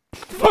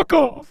 Fuck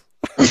off.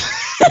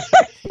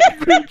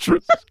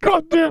 Beatrice,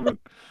 God damn it.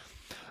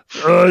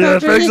 Yeah,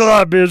 thanks a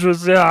lot,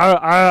 Beatrice. Yeah,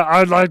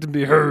 I'd like to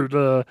be heard.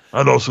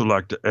 I'd also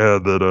like to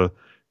add that,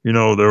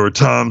 there were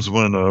times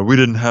when we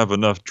didn't have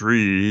enough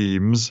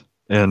dreams,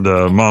 and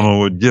Mama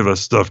would give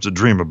us stuff to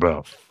dream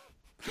about.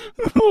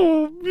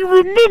 Oh, you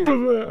remember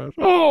that?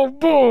 Oh,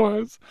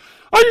 boys.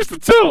 I used to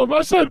tell him,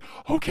 I said,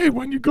 okay,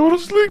 when you go to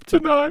sleep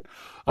tonight,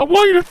 I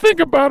want you to think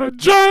about a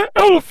giant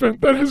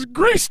elephant that has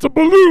greased a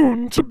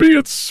balloon to be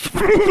its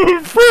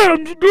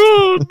friend.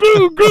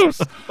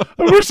 Goose.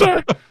 I wish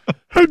I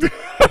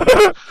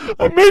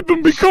made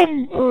them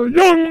become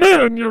young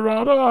men, Your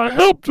Honor. I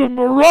helped them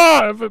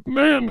arrive at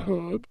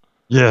manhood.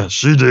 Yeah,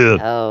 she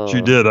did. Oh,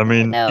 she did. I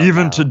mean,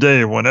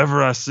 today,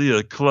 whenever I see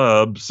a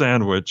club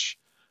sandwich,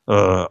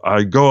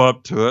 I go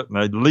up to it and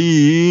I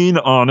lean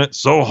on it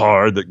so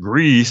hard that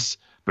grease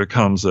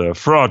becomes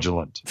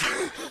fraudulent.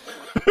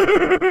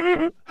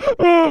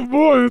 Oh,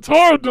 boy, it's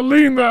hard to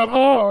lean that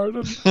hard.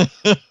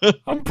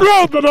 I'm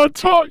proud that I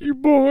taught you,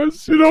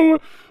 boys.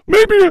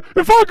 Maybe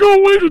if I go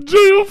away to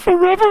jail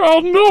forever,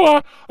 I'll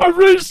know I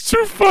raised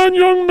two fine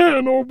young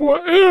men, or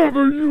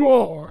whatever you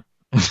are.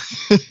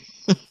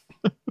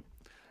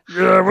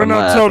 Yeah, we're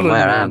not totally,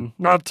 man.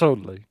 Not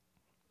totally.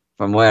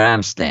 From where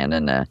I'm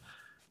standing, they're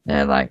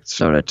like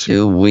sort of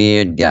two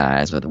weird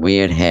guys with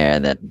weird hair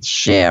that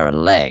share a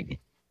leg.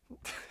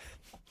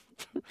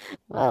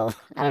 Well,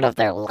 I don't know if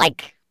they're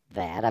like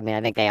that. I mean,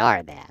 I think they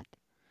are that.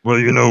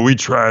 Well, we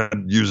tried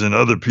using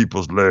other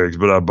people's legs,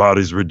 but our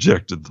bodies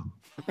rejected them.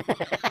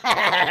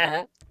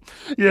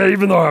 Yeah,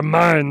 even though our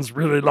minds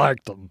really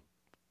liked them.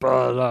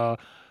 But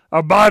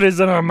our bodies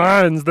and our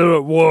minds, they're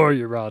at war,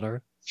 Your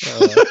Honor.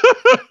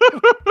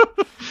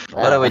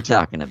 What are we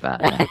talking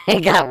about?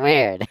 It got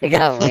weird.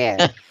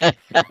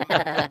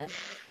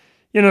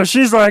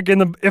 She's like,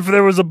 if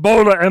there was a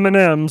bowl of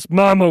M&Ms,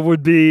 Mama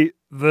would be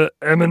the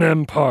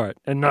M&M part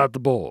and not the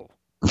bowl.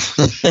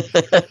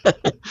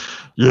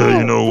 Yeah,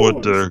 you know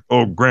what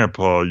old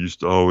Grandpa used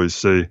to always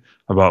say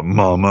about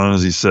Mama,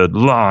 as he said,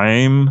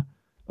 lime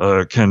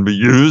can be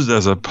used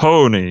as a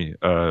pony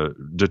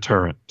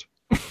deterrent.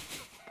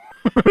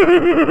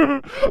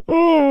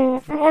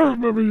 Oh, I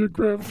remember your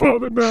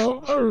grandfather now.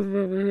 I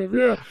remember him,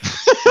 yeah.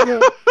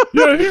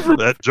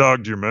 That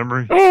jogged your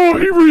memory? Oh,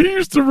 he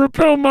used to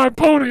repel my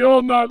pony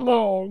all night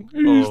long.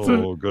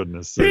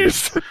 Goodness.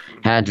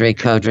 Hadri,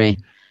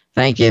 Codry,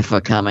 thank you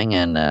for coming,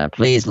 and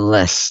please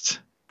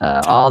list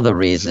all the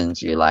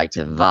reasons you like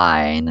to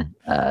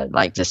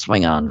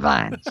swing on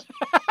vines.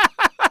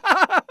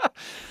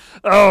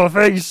 Oh,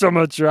 thank you so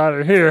much, Your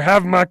Honor. Here,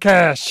 have my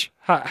cash.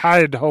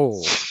 Hide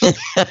hole.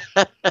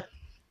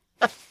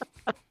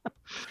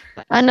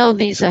 I know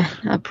these are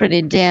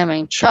pretty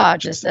damning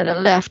charges that are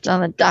left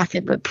on the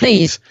docket, but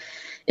please,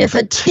 if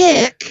a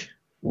tick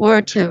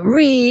were to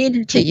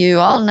read to you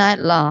all night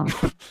long,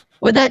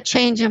 would that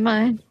change your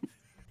mind?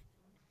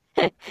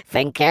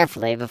 Think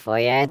carefully before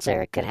you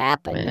answer. It could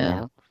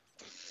happen,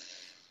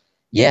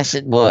 Yes,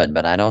 it would,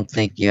 but I don't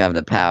think you have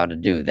the power to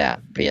do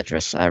that,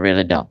 Beatrice. I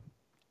really don't.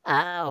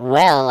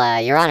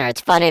 Your Honor,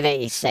 it's funny that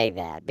you say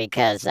that,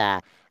 because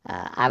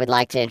I would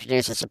like to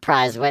introduce a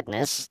surprise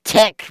witness.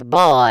 Tick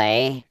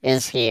Boy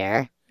is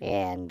here,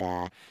 and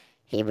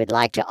he would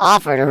like to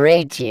offer to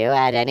read to you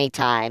at any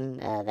time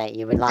that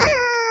you would like.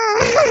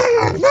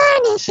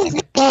 Varnish is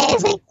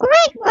a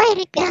great way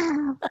to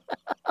go.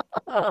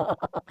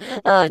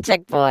 Oh,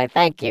 Tick Boy,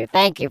 thank you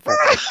for...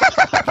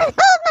 Oh,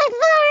 my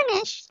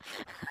varnish.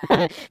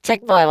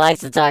 Chick Boy likes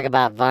to talk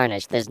about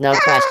varnish. There's no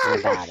question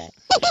about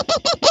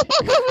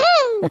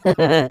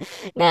it.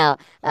 Now,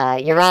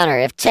 Your Honor,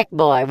 if Chick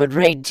Boy would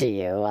read to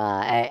you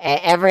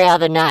every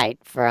other night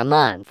for a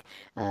month,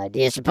 do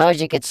you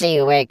suppose you could see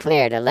your way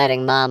clear to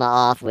letting Mama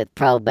off with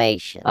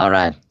probation? All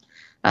right.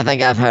 I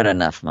think I've heard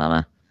enough,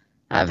 Mama.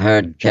 I've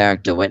heard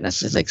character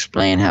witnesses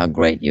explain how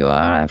great you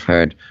are. I've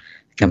heard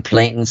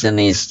complainants in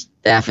these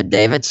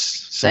affidavits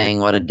saying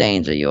what a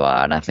danger you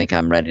are, and I think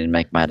I'm ready to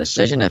make my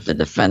decision if the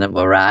defendant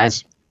will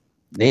rise.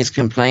 These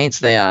complaints,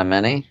 they are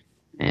many,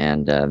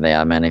 and they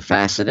are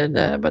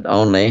many-faceted, but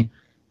only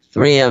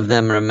 3 of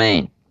them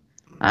remain.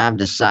 I've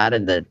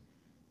decided that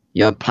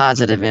your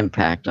positive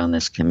impact on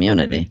this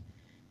community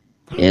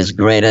is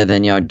greater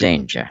than your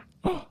danger.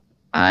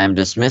 I am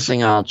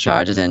dismissing all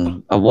charges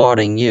and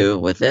awarding you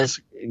with this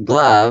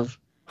glove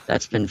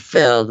that's been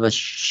filled with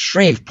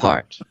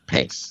Shreveport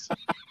paste.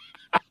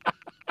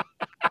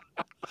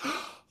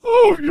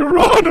 Oh, Your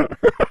Honor!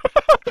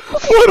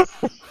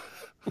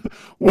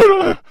 what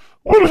a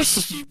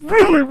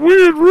really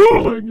weird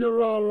ruling,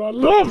 Your Honor. I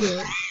love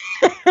it.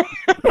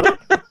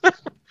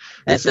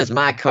 This is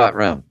my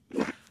courtroom.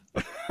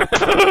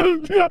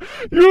 Yeah,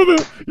 you're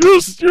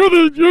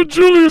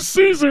Julius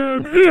Caesar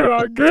in here,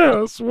 I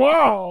guess.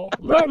 Wow,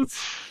 that's.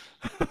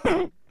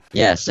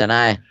 Yes, and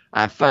I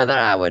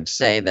would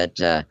say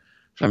that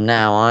from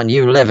now on,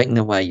 you living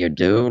the way you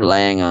do,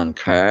 laying on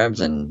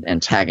curbs and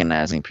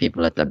antagonizing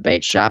people at the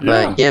bait shop,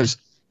 gives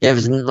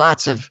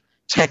lots of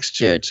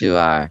texture to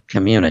our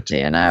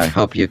community, and I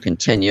hope you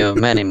continue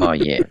many more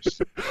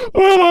years.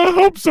 Well, I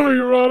hope so,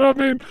 Your Honor. I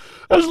mean,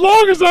 as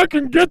long as I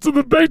can get to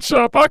the bait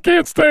shop, I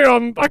can't stay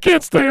up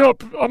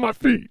on my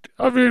feet.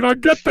 I mean, I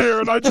get there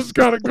and I just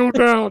gotta go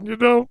down, you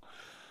know?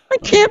 I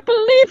can't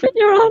believe it,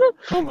 Your Honor.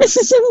 Oh, This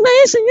is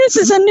amazing. This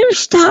is a new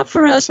stop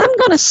for us. I'm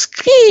going to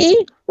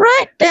ski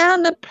right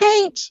down the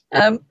paint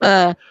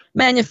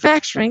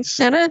manufacturing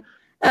center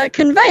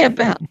conveyor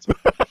belt.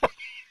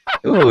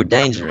 Ooh,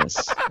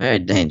 dangerous. Very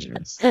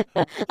dangerous.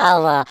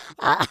 I'll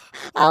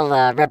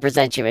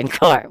represent you in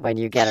court when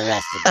you get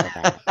arrested for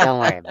that. Don't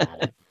worry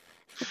about it.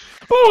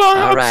 Oh,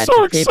 I'm All right,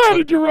 so people-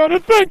 excited, Your Honor.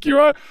 Thank you.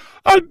 I'd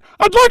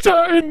like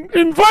to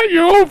invite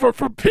you over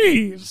for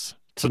peas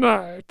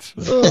tonight.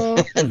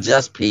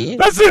 Just peas?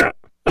 That's it.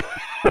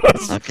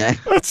 Okay.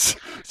 That's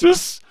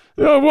just.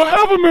 We'll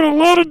have them in a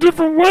lot of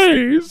different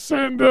ways,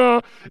 and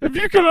if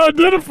you can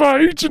identify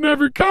each and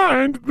every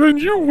kind, then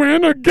you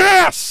win a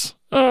gas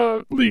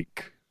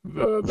leak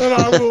that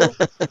I will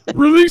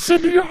release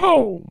into your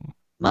home.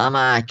 Mama,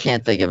 I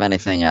can't think of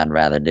anything I'd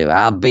rather do.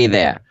 I'll be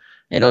there.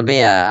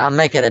 I'll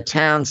make it a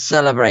town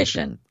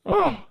celebration.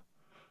 Oh,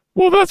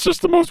 well, that's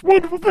just the most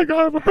wonderful thing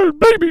I ever heard.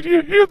 Baby, do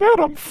you hear that?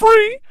 I'm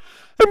free,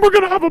 and we're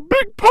going to have a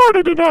big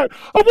party tonight.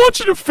 I want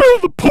you to fill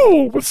the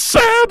pool with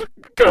sad,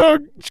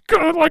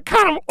 like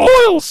kind of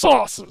oil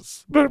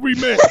sauces that we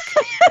make.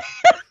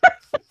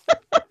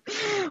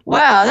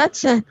 Wow,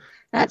 that's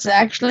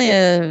actually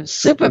a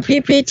super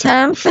PP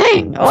time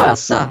thing. Oil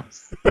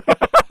sauce.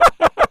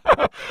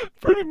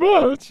 Pretty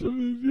much. I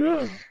mean,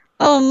 yeah.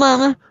 Oh,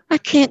 Mama, I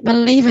can't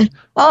believe it.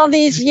 All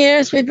these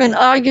years we've been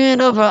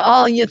arguing over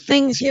all your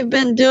things you've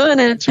been doing,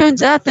 and it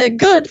turns out they're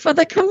good for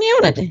the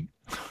community.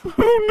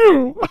 Who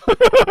knew?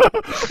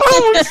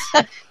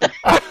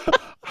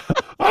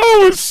 I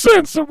always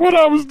sensed that what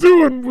I was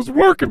doing was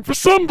working for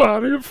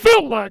somebody. It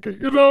felt like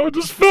it, you know. It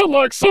just felt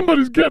like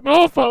somebody's getting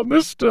off on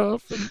this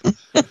stuff. And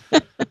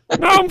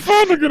now I'm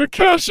finally going to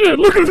cash in.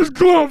 Look at this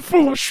glove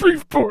full of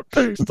Shreveport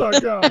paste I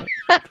got.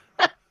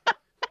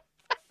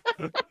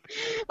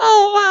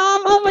 Oh, wow,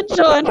 I'm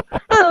overjoyed.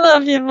 I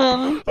love you,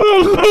 Mama.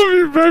 I love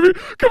you, baby.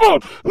 Come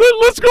on,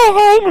 let's go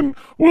home and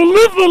we'll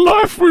live the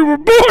life we were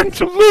born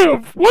to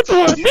live. What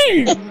do I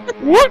mean?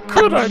 What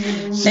could I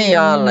mean? See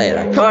y'all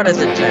later. Court is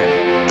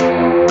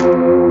adjourned.